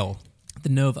 The Whale. The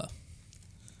Nova.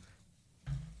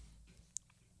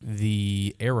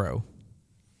 The Arrow.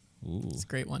 Ooh. It's a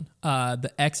great one.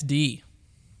 The XD.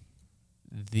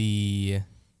 The.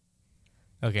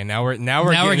 Okay, now we're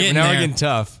getting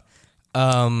tough.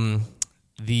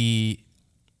 The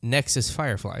Nexus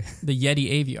Firefly. The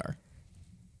Yeti Aviar.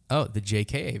 Oh, the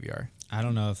JK Aviar. I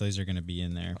don't know if those are going to be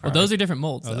in there. Well, those are different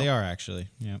molds. Oh, though. they are actually.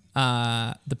 Yeah.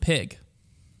 The Pig.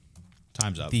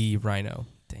 Time's up. The Rhino.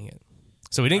 Dang it.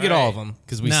 So we didn't get all of them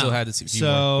because we still had to see.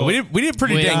 So we did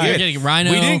pretty dang good.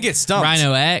 Rhino, we didn't get stumped.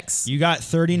 Rhino X. You got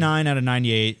 39 out of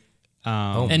 98.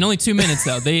 And only 2 minutes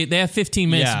though. They have 15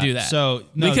 minutes to do that. So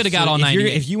we could have got all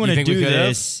 90. If you want to do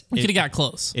this, we could have got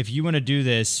close. If you want to do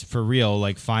this for real,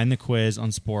 like find the quiz on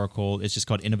Sporacle. It's just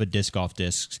called Innova Disc Golf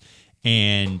Discs,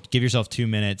 and give yourself 2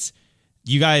 minutes.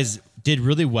 You guys did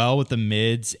really well with the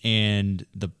mids and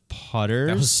the putters.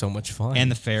 That was so much fun.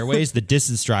 And the fairways. The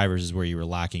distance drivers is where you were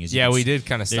lacking. We did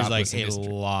kind of stop. There's like a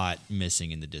lot missing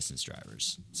in the distance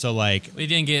drivers. So like we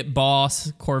didn't get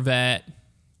Boss, Corvette,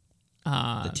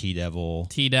 the T-Devil.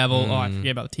 Oh, I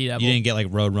forget about the T-Devil. You didn't get like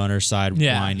Roadrunner,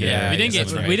 Sidewinder. Yeah. We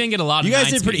didn't get a lot of. You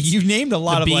guys did pretty. You named a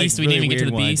lot the of Beast, like really we didn't even get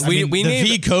to the weird Beast. ones. We the named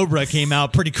V Cobra came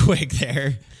out pretty quick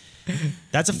there.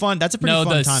 That's a pretty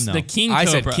fun time though. The King I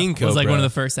Cobra, said King was like Cobra. one of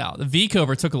the first out. The V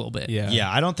Cobra took a little bit. Yeah,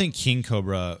 I don't think King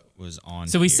Cobra was on.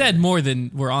 So we here. said more than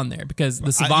we're on there because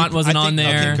the Savant wasn't I on think,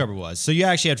 there. King Cobra was. So you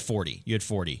actually had 40. You had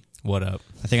 40. What up?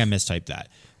 I think I mistyped that.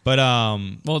 But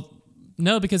well,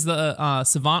 no, because the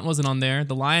Savant wasn't on there.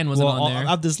 The Lion wasn't on there.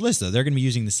 Of this list though, they're going to be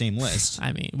using the same list.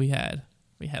 I mean, we had.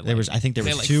 There was. I think there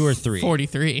was like 2 or 3.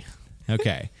 43.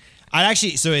 Okay. I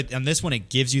actually on this one it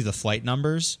gives you the flight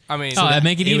numbers. I mean, that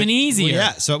make it even easier. Well,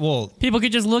 yeah. So people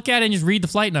could just look at it and just read the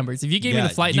flight numbers. If you gave me the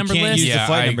flight number you can't list, use the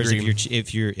flight I numbers agree.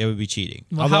 if you're it would be cheating.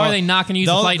 Well, how are they not going to use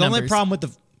the flight numbers? The only problem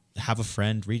with have a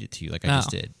friend read it to you like I just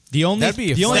did. The only That'd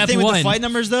be thing Step with one, the flight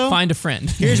numbers though, find a friend.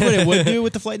 here's what it would do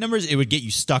with the flight numbers. It would get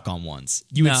you stuck on ones.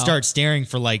 You would start staring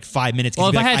for like 5 minutes. Well,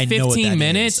 if I had 15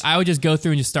 minutes, I would just go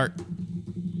through and just start.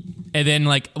 And then,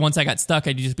 like, once I got stuck,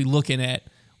 I'd just be looking at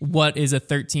what is a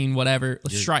 13 whatever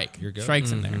strike.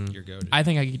 Strikes in there. You're goated. I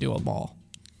think I could do them all.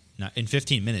 In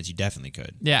 15 minutes, you definitely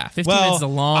could. Yeah, 15 minutes is a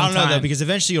long time. I don't know though, because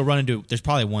eventually you'll run into. There's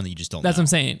probably one that you just don't. That's know. what I'm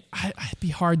saying. It'd be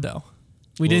hard though.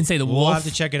 We didn't say the wolf. We'll have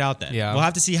to check it out then. Yeah. We'll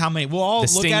have to see how many. We'll all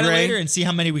look at it later and see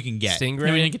how many we can get. No, we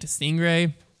didn't get to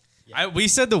Stingray. We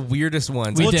said the weirdest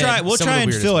ones. We'll did. try. We'll Some try of the and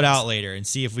weirdest fill it ones. out later and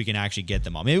see if we can actually get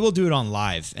them all. Maybe we'll do it on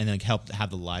live and then have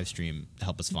the live stream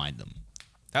help us find them.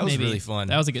 That was Maybe. really fun.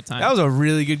 That was a good time. That was a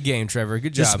really good game, Trevor.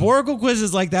 Good The job. Sporacle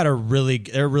quizzes like that are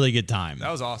they're a really good time. That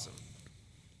was awesome.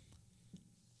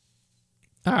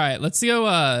 All right, let's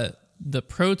go the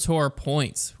Pro Tour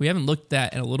points. We haven't looked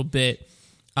at in a little bit.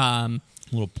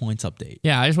 Little points update.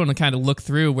 Yeah, I just want to kind of look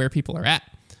through where people are at.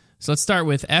 So let's start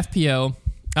with FPO. I'm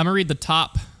going to read the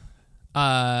top.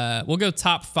 We'll go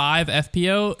top 5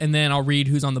 FPO, and then I'll read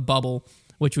who's on the bubble,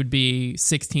 which would be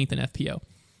 16th in FPO.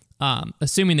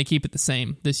 Assuming they keep it the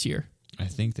same this year. I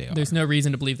think they are. There's no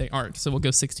reason to believe they aren't, so we'll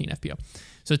go 16 FPO.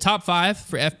 So top 5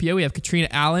 for FPO, we have Katrina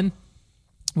Allen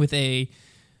with a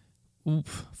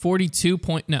 22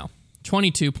 point.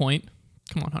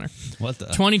 Come on, Hunter. What the?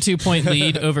 22-point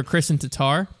lead over Kristen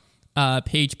Tatar.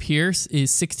 Paige Pierce is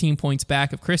 16 points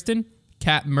back of Kristen.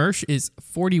 Kat Mersch is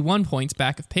 41 points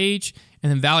back of Paige.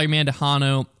 And then Valerie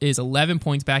Mandujano is 11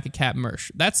 points back of Kat Mersch.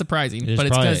 That's surprising, but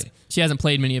it's because she hasn't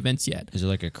played many events yet. Is there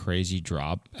like a crazy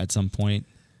drop at some point?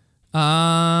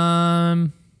 No.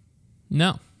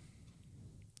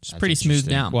 It's pretty smooth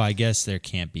Interesting. down. Well, I guess there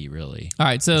can't be really. All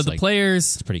right, so the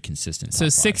players. It's pretty consistent. So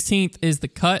top 16th is the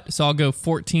cut. So I'll go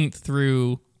 14th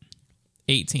through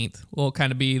 18th. Will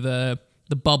kind of be the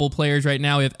bubble players right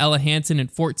now. We have Ella Hansen in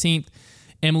 14th,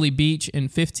 Emily Beach in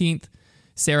 15th,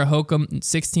 Sarah Hokum in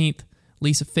 16th,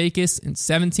 Lisa Fakis in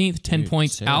 17th, 10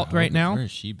 points Sarah out right Hogan, now. Where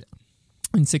is she been?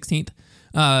 In 16th.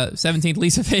 17th,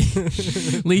 Lisa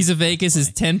Fakis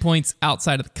is 10 points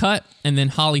outside of the cut, and then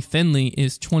Holly Finley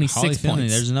is 26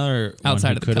 points. There's another outside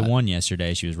one of who the could have cut. won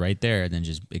yesterday. She was right there and then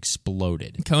just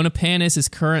exploded. Kona Panis is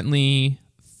currently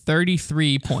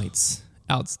 33 points.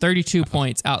 32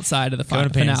 points outside of the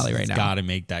finale right now. Got to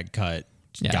make that cut.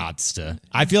 Yeah. Gots to.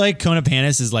 I feel like Kona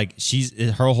Panis is like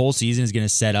her whole season is going to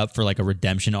set up for like a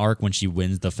redemption arc when she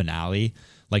wins the finale.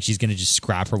 Like she's going to just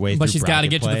scrap her way through. But she's got to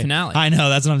get to the finale. I know,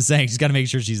 that's what I'm saying. She's got to make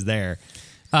sure she's there.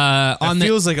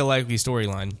 Feels like a likely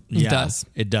storyline. It does.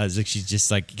 It does. Like she's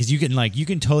just like, because you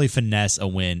can totally finesse a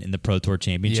win in the Pro Tour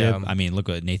Championship. Yeah. I mean, look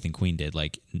what Nathan Queen did.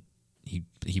 Like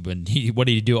what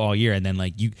did he do all year? And then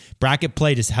like bracket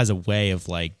play just has a way of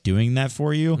like doing that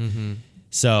for you. Mm-hmm.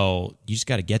 So you just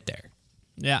got to get there.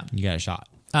 Yeah, you got a shot.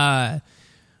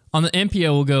 On the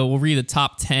MPO, we'll read the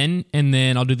top 10, and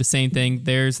then I'll do the same thing.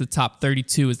 There's the top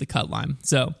 32 is the cut line.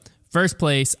 So first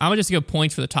place, I'm going to just go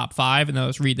points for the top 5, and then I'll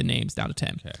just read the names down to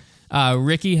 10. Okay.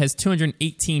 Ricky has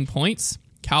 218 points.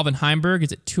 Calvin Heimberg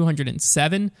is at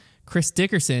 207. Chris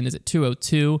Dickerson is at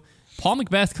 202. Paul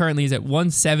Macbeth currently is at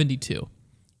 172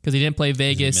 because he didn't play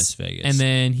Vegas, and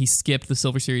then he skipped the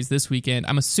Silver Series this weekend.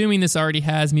 I'm assuming this already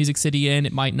has Music City in.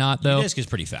 It might not, though. Disc is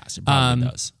pretty fast. It probably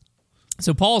does.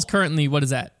 So Paul's currently, what is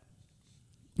that?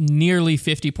 Nearly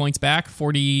 50 points back,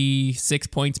 46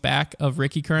 points back of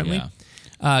Ricky currently.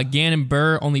 Yeah. Gannon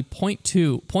Burr only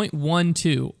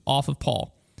 0.12 off of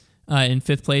Paul. In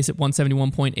fifth place at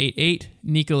 171.88.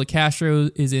 Nico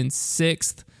LaCastro is in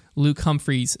sixth. Luke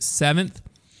Humphreys 7th.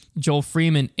 Joel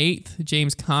Freeman 8th.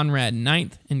 James Conrad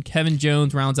 9th. And Kevin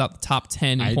Jones rounds out the top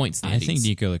 10 in point standings. I think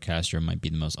Nico LaCastro might be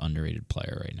the most underrated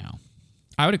player right now.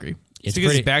 I would agree. It's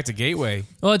because he's back to Gateway.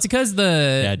 Well, it's because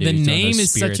the name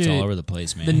is such a all over the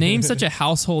place, man. The name's such a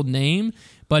household name,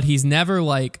 but he's never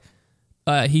like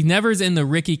he never is in the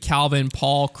Ricky, Calvin,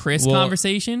 Paul, Chris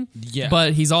conversation. Yeah,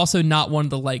 but he's also not one of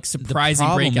the like surprising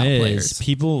breakout players.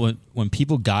 People when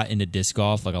people got into disc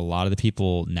golf, like a lot of the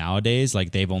people nowadays, like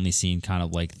they've only seen kind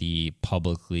of like the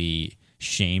publicly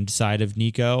shamed side of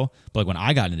Nico. But like when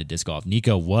I got into disc golf,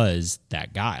 Nico was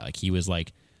that guy. Like he was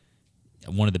like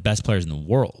one of the best players in the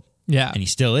world. Yeah. And he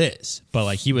still is. But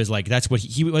like he was like, that's what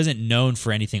he wasn't known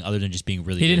for anything other than just being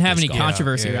really good. He didn't have any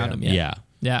controversy around him yet.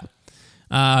 Yeah.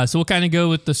 So we'll kind of go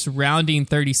with the surrounding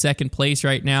 32nd place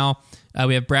right now.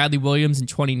 We have Bradley Williams in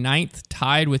 29th,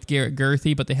 tied with Garrett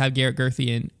Gurthey, but they have Garrett Gurthey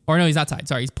in, or no, he's not tied.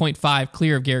 Sorry, he's 0.5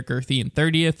 clear of Garrett Gurthey in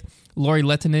 30th. Laurie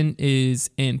Lettinen is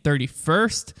in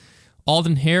 31st.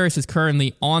 Alden Harris is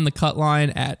currently on the cut line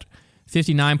at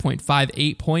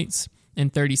 59.58 points. In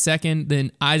 32nd.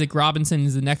 Then Isaac Robinson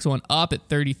is the next one up at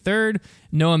 33rd.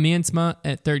 Noah Miensma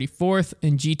at 34th.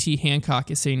 And GT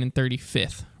Hancock is sitting in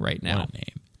 35th right now. What a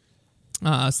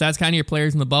name. So that's kind of your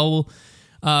players in the bubble.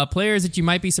 Players that you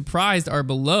might be surprised are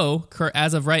below,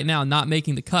 as of right now, not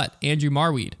making the cut. Andrew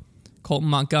Marweed, Colton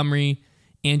Montgomery,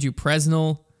 Andrew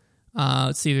Presnell.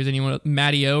 Let's see if there's anyone.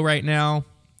 Matty O right now.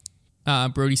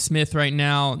 Brody Smith right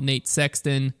now. Nate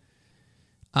Sexton.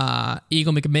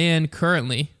 Eagle McMahon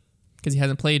currently, because he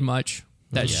hasn't played much.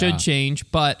 That should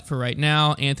change, but for right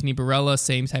now, Anthony Barella,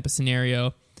 same type of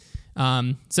scenario.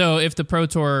 So if the Pro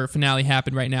Tour finale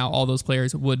happened right now, all those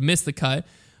players would miss the cut,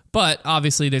 but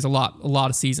obviously there's a lot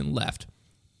of season left.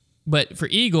 But for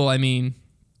Eagle, I mean,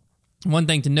 one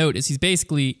thing to note is he's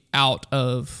basically out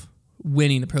of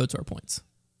winning the Pro Tour points.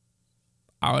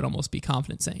 I would almost be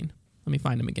confident saying. Let me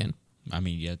find him again. I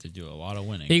mean, you have to do a lot of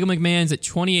winning. Eagle McMahon's at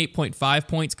 28.5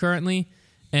 points currently,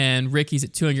 and Ricky's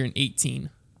at 218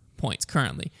 points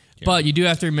currently. Yeah. But you do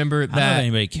have to remember that I don't know if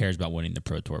anybody cares about winning the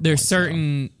Pro Tour. There's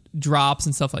certain drops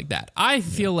and stuff like that. I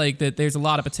feel like that there's a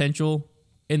lot of potential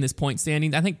in this point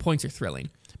standing. I think points are thrilling.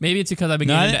 Maybe it's because I've been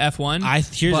getting into F1.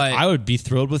 I would be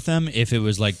thrilled with them if it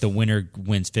was like the winner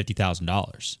wins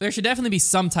 $50,000. There should definitely be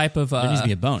some type of. There needs to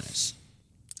be a bonus.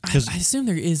 I assume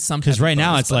there is some. Because right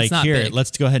now bonus, it's like, here,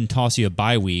 let's go ahead and toss you a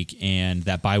bye week, and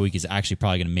that bye week is actually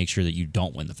probably going to make sure that you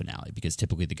don't win the finale, because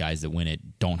typically the guys that win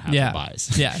it don't have the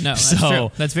buys. Yeah, no, that's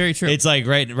true. That's very true. It's like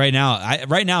right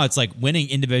now it's like winning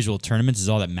individual tournaments is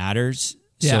all that matters.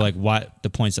 Yeah. So like what the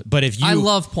points, but if you, I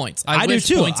love points. I do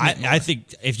too. I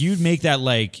think if you make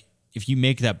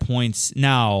that points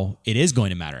now, it is going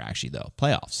to matter actually though.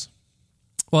 Playoffs.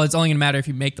 Well, it's only going to matter if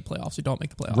you make the playoffs or don't make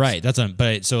the playoffs. Right. That's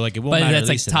but so like it won't matter. But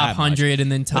that's like top 100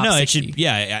 and then top 60. It should.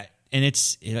 Yeah, and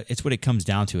it's what it comes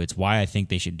down to. It's why I think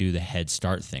they should do the head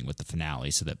start thing with the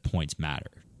finale so that points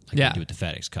matter. Like they do with the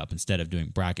FedEx Cup, instead of doing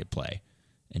bracket play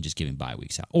and just giving bye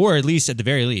weeks out, or at least at the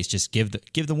very least, just give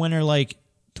the winner like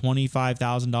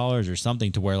 $25,000 or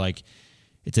something to where like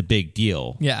it's a big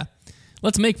deal. Yeah.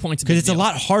 Let's make points, because it's a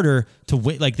lot harder to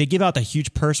win. Like they give out the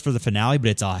huge purse for the finale, but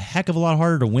it's a heck of a lot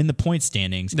harder to win the point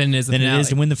standings than it is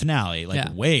to win the finale. Like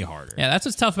way harder. Yeah, that's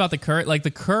what's tough about the current. Like the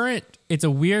current, it's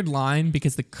a weird line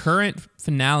because the current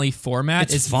finale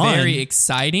format is fun. Very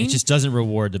exciting. It just doesn't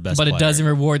reward the best, but it doesn't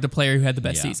reward the player who had the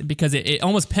best season, because it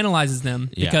almost penalizes them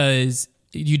because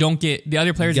you don't get the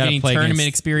other players getting tournament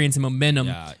experience and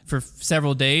momentum for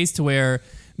several days, to where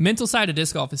mental side of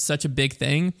disc golf is such a big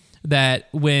thing that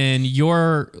when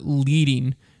you're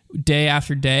leading day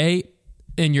after day,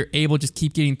 and you're able to just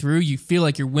keep getting through, you feel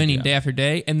like you're winning day after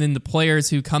day. And then the players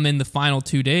who come in the final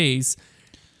 2 days,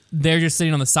 they're just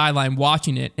sitting on the sideline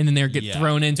watching it, and then they get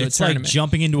thrown into a tournament. It's like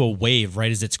jumping into a wave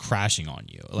right as it's crashing on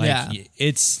you. Like,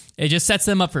 it just sets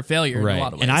them up for failure in a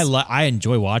lot of ways. And I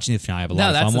enjoy watching the finale. I have a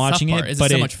lot of fun watching it,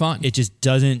 but it's so much fun. It just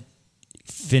doesn't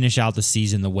finish out the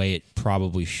season the way it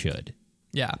probably should.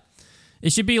 Yeah.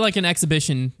 It should be like an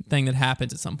exhibition thing that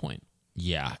happens at some point.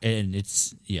 Yeah, and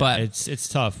it's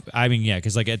tough. I mean,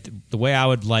 because like the way I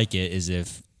would like it is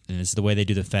if, and it's the way they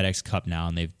do the FedEx Cup now,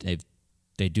 and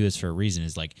they do this for a reason,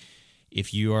 is like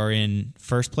if you are in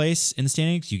first place in the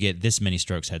standings, you get this many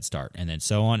strokes head start, and then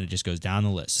so on. It just goes down the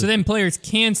list. So then players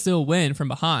can still win from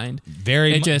behind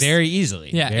very easily.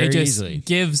 Yeah, very it just easily.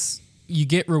 you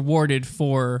get rewarded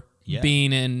for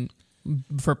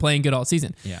for playing good all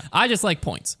season. Yeah. I just like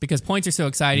points because points are so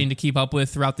exciting to keep up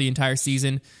with throughout the entire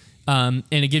season, and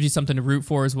it gives you something to root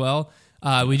for as well.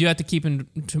 We do have to keep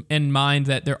in mind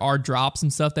that there are drops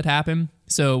and stuff that happen.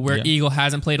 So where Eagle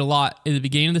hasn't played a lot in the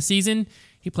beginning of the season,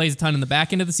 he plays a ton in the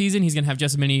back end of the season. He's going to have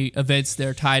just as many events that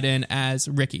are tied in as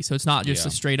Ricky. So it's not just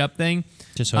a straight up thing.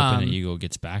 Just hoping that Eagle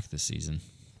gets back this season.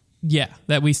 Yeah,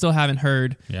 that we still haven't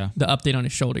heard the update on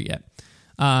his shoulder yet.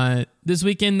 This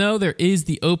weekend, though, there is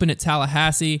the Open at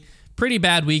Tallahassee. Pretty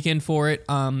bad weekend for it.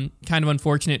 Kind of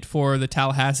unfortunate for the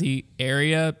Tallahassee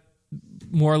area,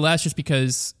 more or less, just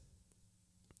because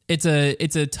it's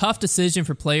a tough decision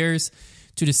for players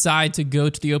to decide to go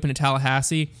to the Open at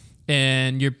Tallahassee,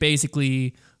 and you're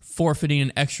basically forfeiting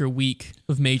an extra week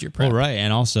of major prep. Well, right,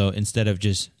 and also instead of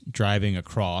just driving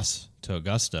across to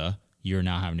Augusta, you're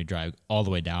now having to drive all the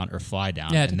way down or fly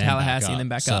down to Tallahassee and then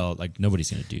back up. So, like, nobody's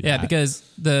going to do that. Yeah, because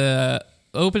the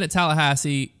Open at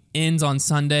Tallahassee ends on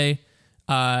Sunday,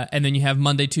 and then you have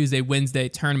Monday, Tuesday, Wednesday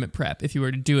tournament prep. If you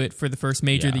were to do it for the first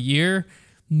major of the year,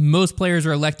 most players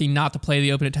are electing not to play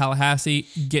the Open at Tallahassee,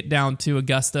 get down to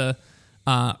Augusta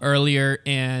earlier,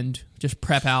 and just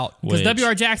prep out. Because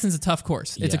WR Jackson's a tough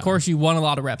course. It's a course you won a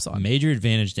lot of reps on. Major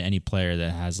advantage to any player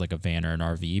that has like a van or an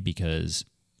RV, because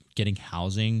getting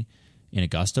housing in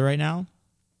Augusta right now,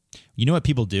 you know what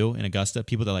people do in Augusta?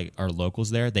 People that like are locals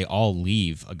there, they all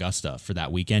leave Augusta for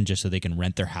that weekend just so they can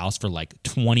rent their house for like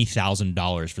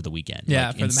 $20,000 for the weekend. Yeah,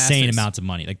 like for insane the Masters. amounts of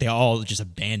money. Like they all just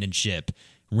abandon ship,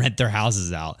 rent their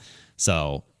houses out.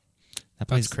 So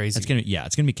that's crazy. It's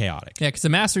gonna be chaotic. Yeah, because the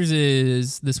Masters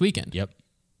is this weekend. Yep.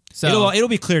 So it'll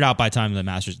be cleared out by the time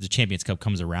the Champions Cup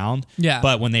comes around. Yeah.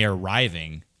 But when they are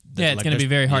arriving, it's going to be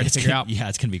very hard to figure out. Yeah,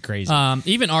 it's going to be crazy.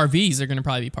 Even RVs are going to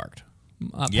probably be parked.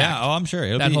 I'm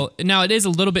sure. Now, it is a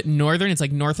little bit northern. It's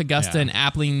like North Augusta and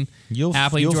Appling, you'll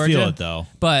Georgia. Feel it, though.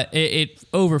 But it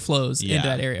overflows into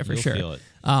that area for sure. Feel it.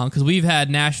 Because we've had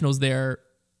nationals there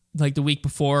like the week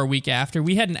before or week after.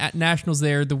 We had nationals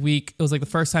there the week. It was like the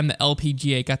first time the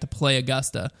LPGA got to play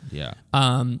Augusta. Yeah.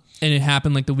 And it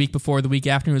happened like the week before, the week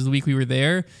after. It was the week we were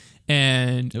there.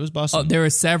 And it was busting. There were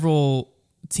several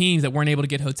teams that weren't able to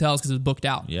get hotels because it was booked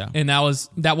out. Yeah. And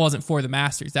that wasn't for the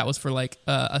Masters. That was for like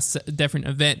a different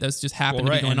event that's just happened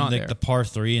to be going on like there. The par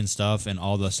 3 and stuff and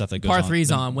all the stuff that goes on. Par 3's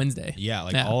on Wednesday.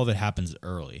 Yeah, all of it happens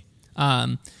early.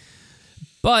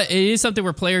 But it is something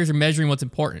where players are measuring what's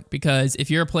important, because if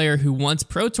you're a player who wants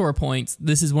Pro Tour points,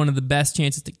 this is one of the best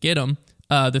chances to get them.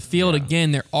 The field,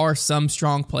 again, there are some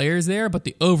strong players there, but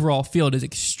the overall field is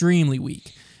extremely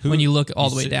weak when you look all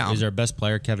the way down. Is our best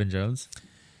player Kevin Jones?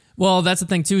 Well, that's the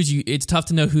thing, too, is it's tough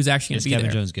to know who's actually going to be Kevin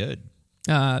there. Jones good?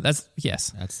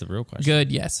 Yes. That's the real question.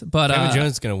 Good, yes. But Kevin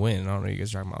Jones is going to win. I don't know what you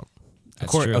guys are talking about.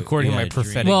 According to my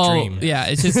prophetic dream. Yeah,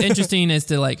 it's just interesting as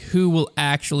to like who will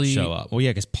actually show up. Well,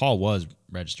 yeah, because Paul was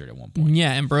registered at one point.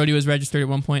 Yeah, and Brody was registered at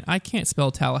one point. I can't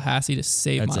spell Tallahassee to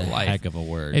save my life. That's a heck of a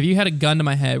word. If you had a gun to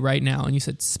my head right now and you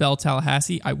said spell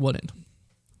Tallahassee, I wouldn't.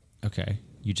 Okay.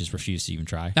 You just refuse to even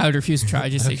try? I would refuse to try.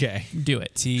 Just okay. Do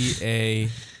it. TAISSIPPI.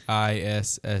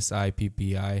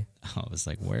 I was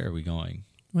like, where are we going?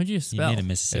 What'd you spell? You made a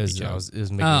Mississippi joke. I was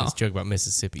making this joke about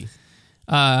Mississippi.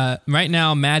 Right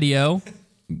now, Matty O,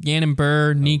 Gannon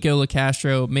Burr, Nico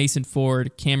LaCastro, Mason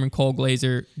Ford, Cameron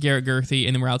Cole-Glazer, Garrett Gurthey,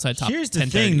 and then we're outside top 10. Here's the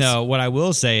thing, though. What I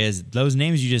will say is those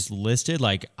names you just listed,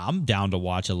 like, I'm down to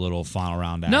watch a little final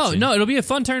round action. No, it'll be a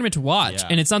fun tournament to watch. Yeah.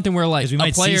 And it's something where, like, we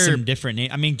might see some different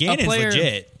names. I mean, Gannon's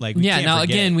legit. Like,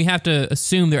 again, we have to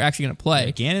assume they're actually going to play.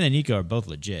 Yeah, Gannon and Nico are both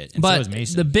legit, and but so is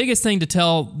Mason. The biggest thing to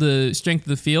tell the strength of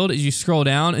the field is you scroll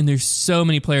down, and there's so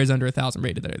many players under 1,000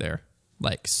 rated that are there.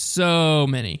 Like, so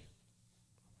many.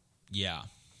 Yeah.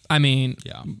 I mean,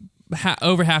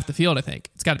 over half the field, I think.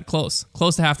 It's got to be close.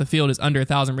 Close to half the field is under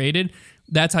 1,000 rated.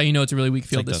 That's how you know it's a really weak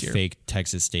field like this year. Fake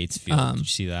Texas State's field. Did you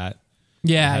see that?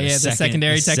 Yeah, the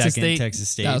secondary Texas State. Texas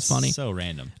State. That was funny. So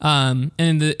random.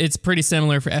 It's pretty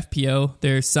similar for FPO.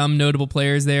 There's some notable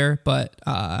players there, but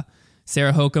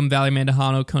Sarah Hokum, Valley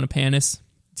Mandahano, Kona Panis.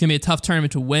 It's going to be a tough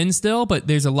tournament to win still, but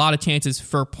there's a lot of chances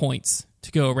for points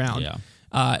to go around. Yeah.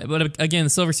 But again, the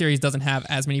Silver Series doesn't have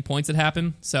as many points that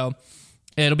happen, so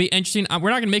it'll be interesting. We're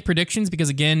not going to make predictions because,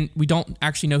 again, we don't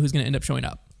actually know who's going to end up showing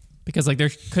up. Because there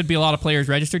could be a lot of players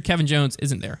registered. Kevin Jones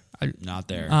isn't there. Not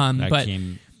there. But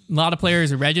a lot of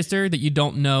players are registered that you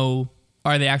don't know,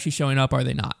 are they actually showing up, are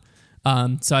they not?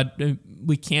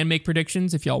 We can make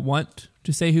predictions if y'all want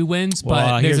to say who wins,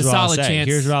 but there's a solid chance.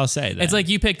 Here's what I'll say then. It's like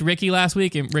you picked Ricky last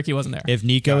week and Ricky wasn't there. If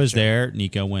Nico is there,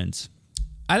 Nico wins.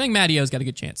 I think Mattio's got a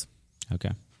good chance.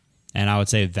 Okay. And I would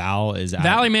say Val is out.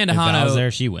 Valley Mandahano. If Val's there,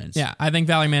 she wins. Yeah, I think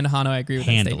Valley Mandahano, I agree with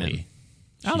that statement.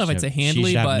 I don't know if I'd say handily,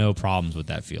 she should but have no problems with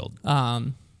that field.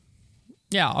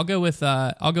 Yeah, I'll go with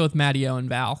Mattio and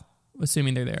Val,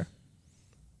 assuming they're there.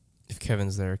 If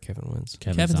Kevin's there, Kevin wins.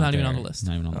 Kevin's not even on the list.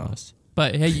 Not even on the list.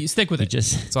 But hey, you stick with it.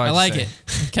 I like it.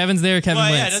 If Kevin's there, Kevin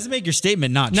wins. Yeah, it doesn't make your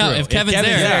statement not true. No, if Kevin's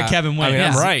there, Kevin wins. I mean,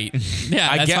 I'm right. Yeah,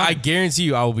 I guarantee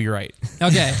you I will be right.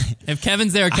 Okay. If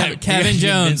Kevin's there, Kevin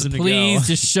Jones, please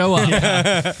just show up.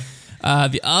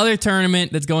 The other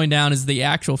tournament that's going down is the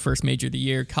actual first major of the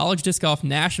year. College Disc Golf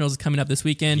Nationals is coming up this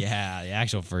weekend. Yeah, the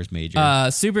actual first major.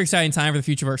 Super exciting time for the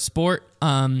future of our sport.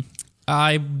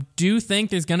 I do think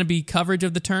there's going to be coverage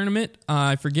of the tournament.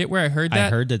 I forget where I heard that. I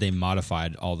heard that they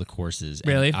modified all the courses.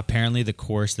 Really? And apparently the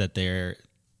course that the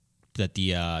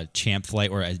Champ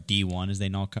Flight, or as D1 as they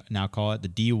now call it, the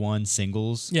D1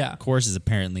 singles course is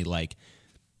apparently like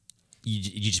you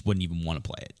just wouldn't even want to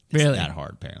play it. It's really? that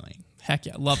hard, apparently. Heck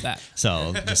yeah, love that.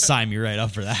 So just sign me right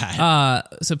up for that.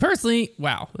 So personally,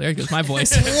 wow, there goes my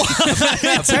voice. Apparently.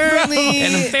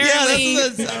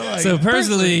 So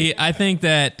personally, I think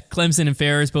that Clemson and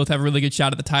Ferris both have a really good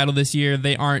shot at the title this year.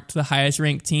 They aren't the highest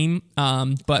ranked team,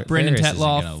 but Brendan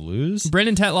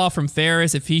Tetloff from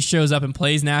Ferris, if he shows up and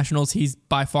plays nationals, he's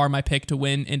by far my pick to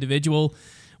win individual.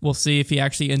 We'll see if he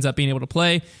actually ends up being able to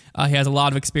play. He has a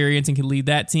lot of experience and can lead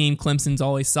that team. Clemson's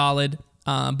always solid.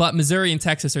 But Missouri and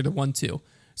Texas are the 1-2.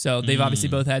 So they've obviously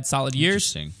both had solid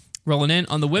years. Rolling in.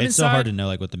 On the women's side. It's so hard to know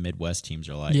what the Midwest teams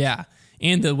are like. Yeah.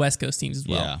 And the West Coast teams as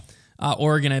well. Yeah.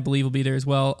 Oregon, I believe, will be there as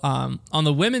well. On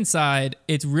the women's side,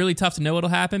 it's really tough to know what'll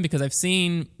happen because I've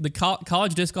seen the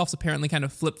college disc golf's apparently kind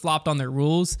of flip-flopped on their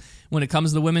rules when it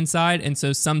comes to the women's side. And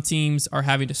so some teams are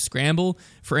having to scramble.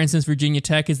 For instance, Virginia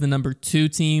Tech is the number 2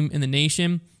 team in the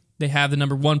nation. They have the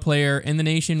number 1 player in the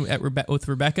nation with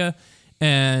Rebecca.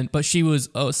 But she was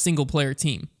a single player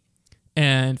team.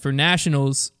 And for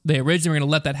nationals, they originally were going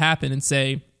to let that happen and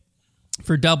say,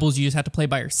 for doubles, you just have to play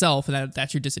by yourself, and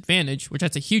that's your disadvantage, which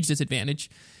that's a huge disadvantage.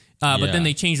 But then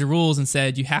they changed the rules and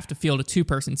said you have to field a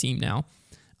 2-person team now.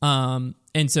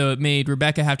 And so it made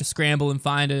Rebecca have to scramble and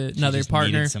find another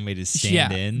partner. Somebody to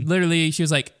stand in. Literally, she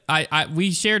was like,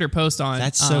 we shared her post on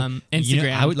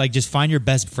Instagram. I would just find your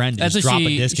best friend and just drop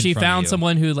a disc in front of you. She found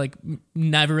someone who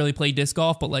never really played disc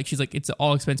golf, but she's like, it's an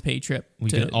all expense paid trip. We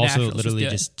could also literally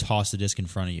just toss the disc in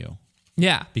front of you.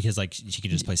 Yeah, because she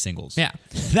could just play singles. Yeah,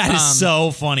 that is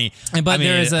so funny. But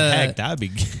that would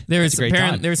be.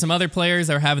 There's some other players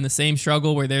that are having the same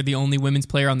struggle where they're the only women's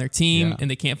player on their team and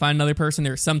they can't find another person.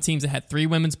 There are some teams that had 3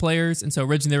 women's players, and so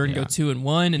originally they were going to go 2 and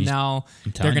 1, and now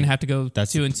they're going to have to go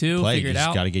 2 and 2. Figure it out. You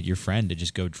just got to get your friend to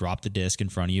just go drop the disc in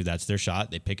front of you. That's their shot.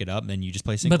 They pick it up, and then you just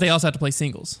play singles. But they also have to play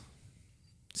singles.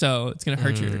 So it's going to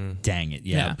hurt you. Dang it.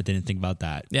 Yeah, but didn't think about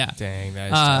that. Yeah. Dang,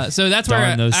 that is so that's where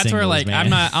I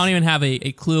don't even have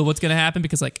a clue of what's going to happen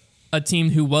because a team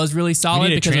who was really solid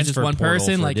because it's just one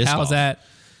person, how's it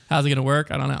going to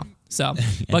work? I don't know. So,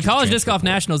 but College Disc Golf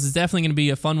Nationals is definitely going to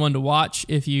be a fun one to watch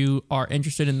if you are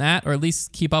interested in that, or at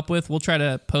least keep up with. We'll try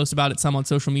to post about it some on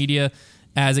social media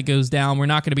as it goes down. We're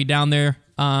not going to be down there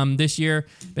this year.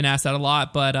 Been asked that a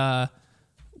lot, but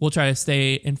we'll try to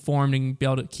stay informed and be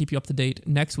able to keep you up to date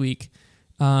next week.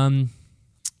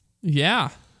 Yeah,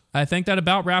 I think that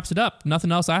about wraps it up.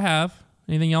 Nothing else I have.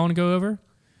 Anything y'all want to go over?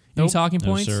 Any talking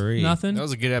points? Nothing? That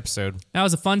was a good episode. That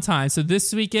was a fun time. So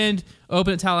this weekend,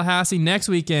 Open at Tallahassee. Next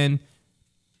weekend,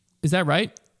 is that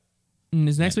right?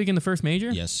 Is next weekend the first major?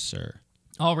 Yes, sir.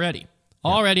 Already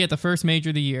at the first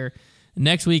major of the year.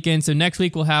 Next weekend. So next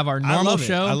week we'll have our normal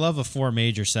show. I love a 4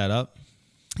 major setup.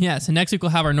 Yeah, so next week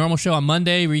we'll have our normal show on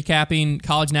Monday, recapping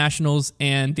College Nationals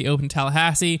and the Open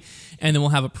Tallahassee, and then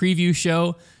we'll have a preview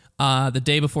show the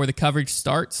day before the coverage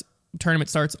starts. Tournament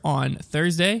starts on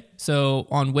Thursday, so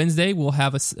on Wednesday we'll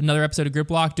have another episode of Grip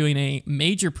Lock doing a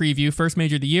major preview, first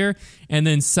major of the year, and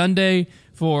then Sunday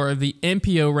for the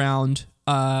MPO round.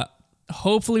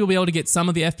 hopefully we'll be able to get some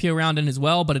of the FPO round in as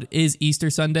well, but it is Easter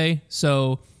Sunday.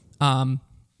 So,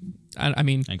 I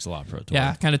mean, thanks a lot, Pro Tour.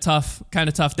 Yeah, kind of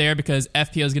tough there because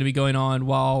FPO is going to be going on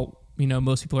while,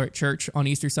 most people are at church on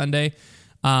Easter Sunday.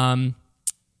 But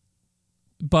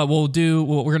we'll do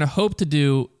what we're going to hope to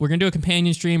do. We're going to do a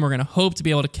companion stream. We're going to hope to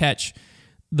be able to catch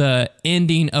the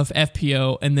ending of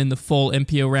FPO and then the full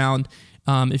MPO round.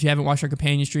 If you haven't watched our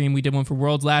companion stream, we did one for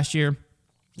Worlds last year.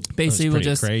 Basically, we'll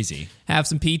just have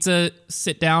some pizza,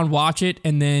 sit down, watch it,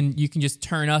 and then you can just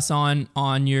turn us on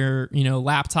your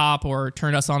laptop or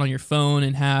turn us on your phone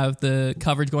and have the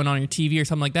coverage going on your TV or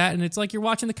something like that. And it's like you're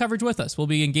watching the coverage with us. We'll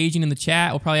be engaging in the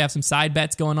chat. We'll probably have some side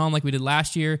bets going on like we did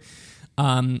last year.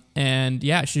 And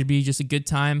yeah, it should be just a good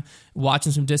time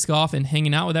watching some disc golf and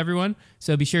hanging out with everyone.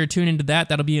 So be sure to tune into that.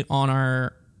 That'll be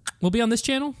we'll be on this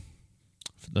channel.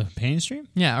 The companion stream?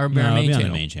 Yeah, or our main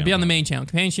channel. It'll be on the main channel.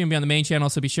 Companion stream will be on the main channel,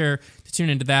 so be sure to tune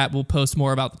into that. We'll post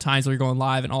more about the times that we're going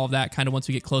live and all of that kind of once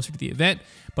we get closer to the event.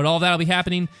 But all of that will be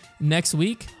happening next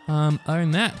week. Other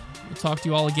than that, we'll talk to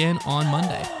you all again on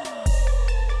Monday.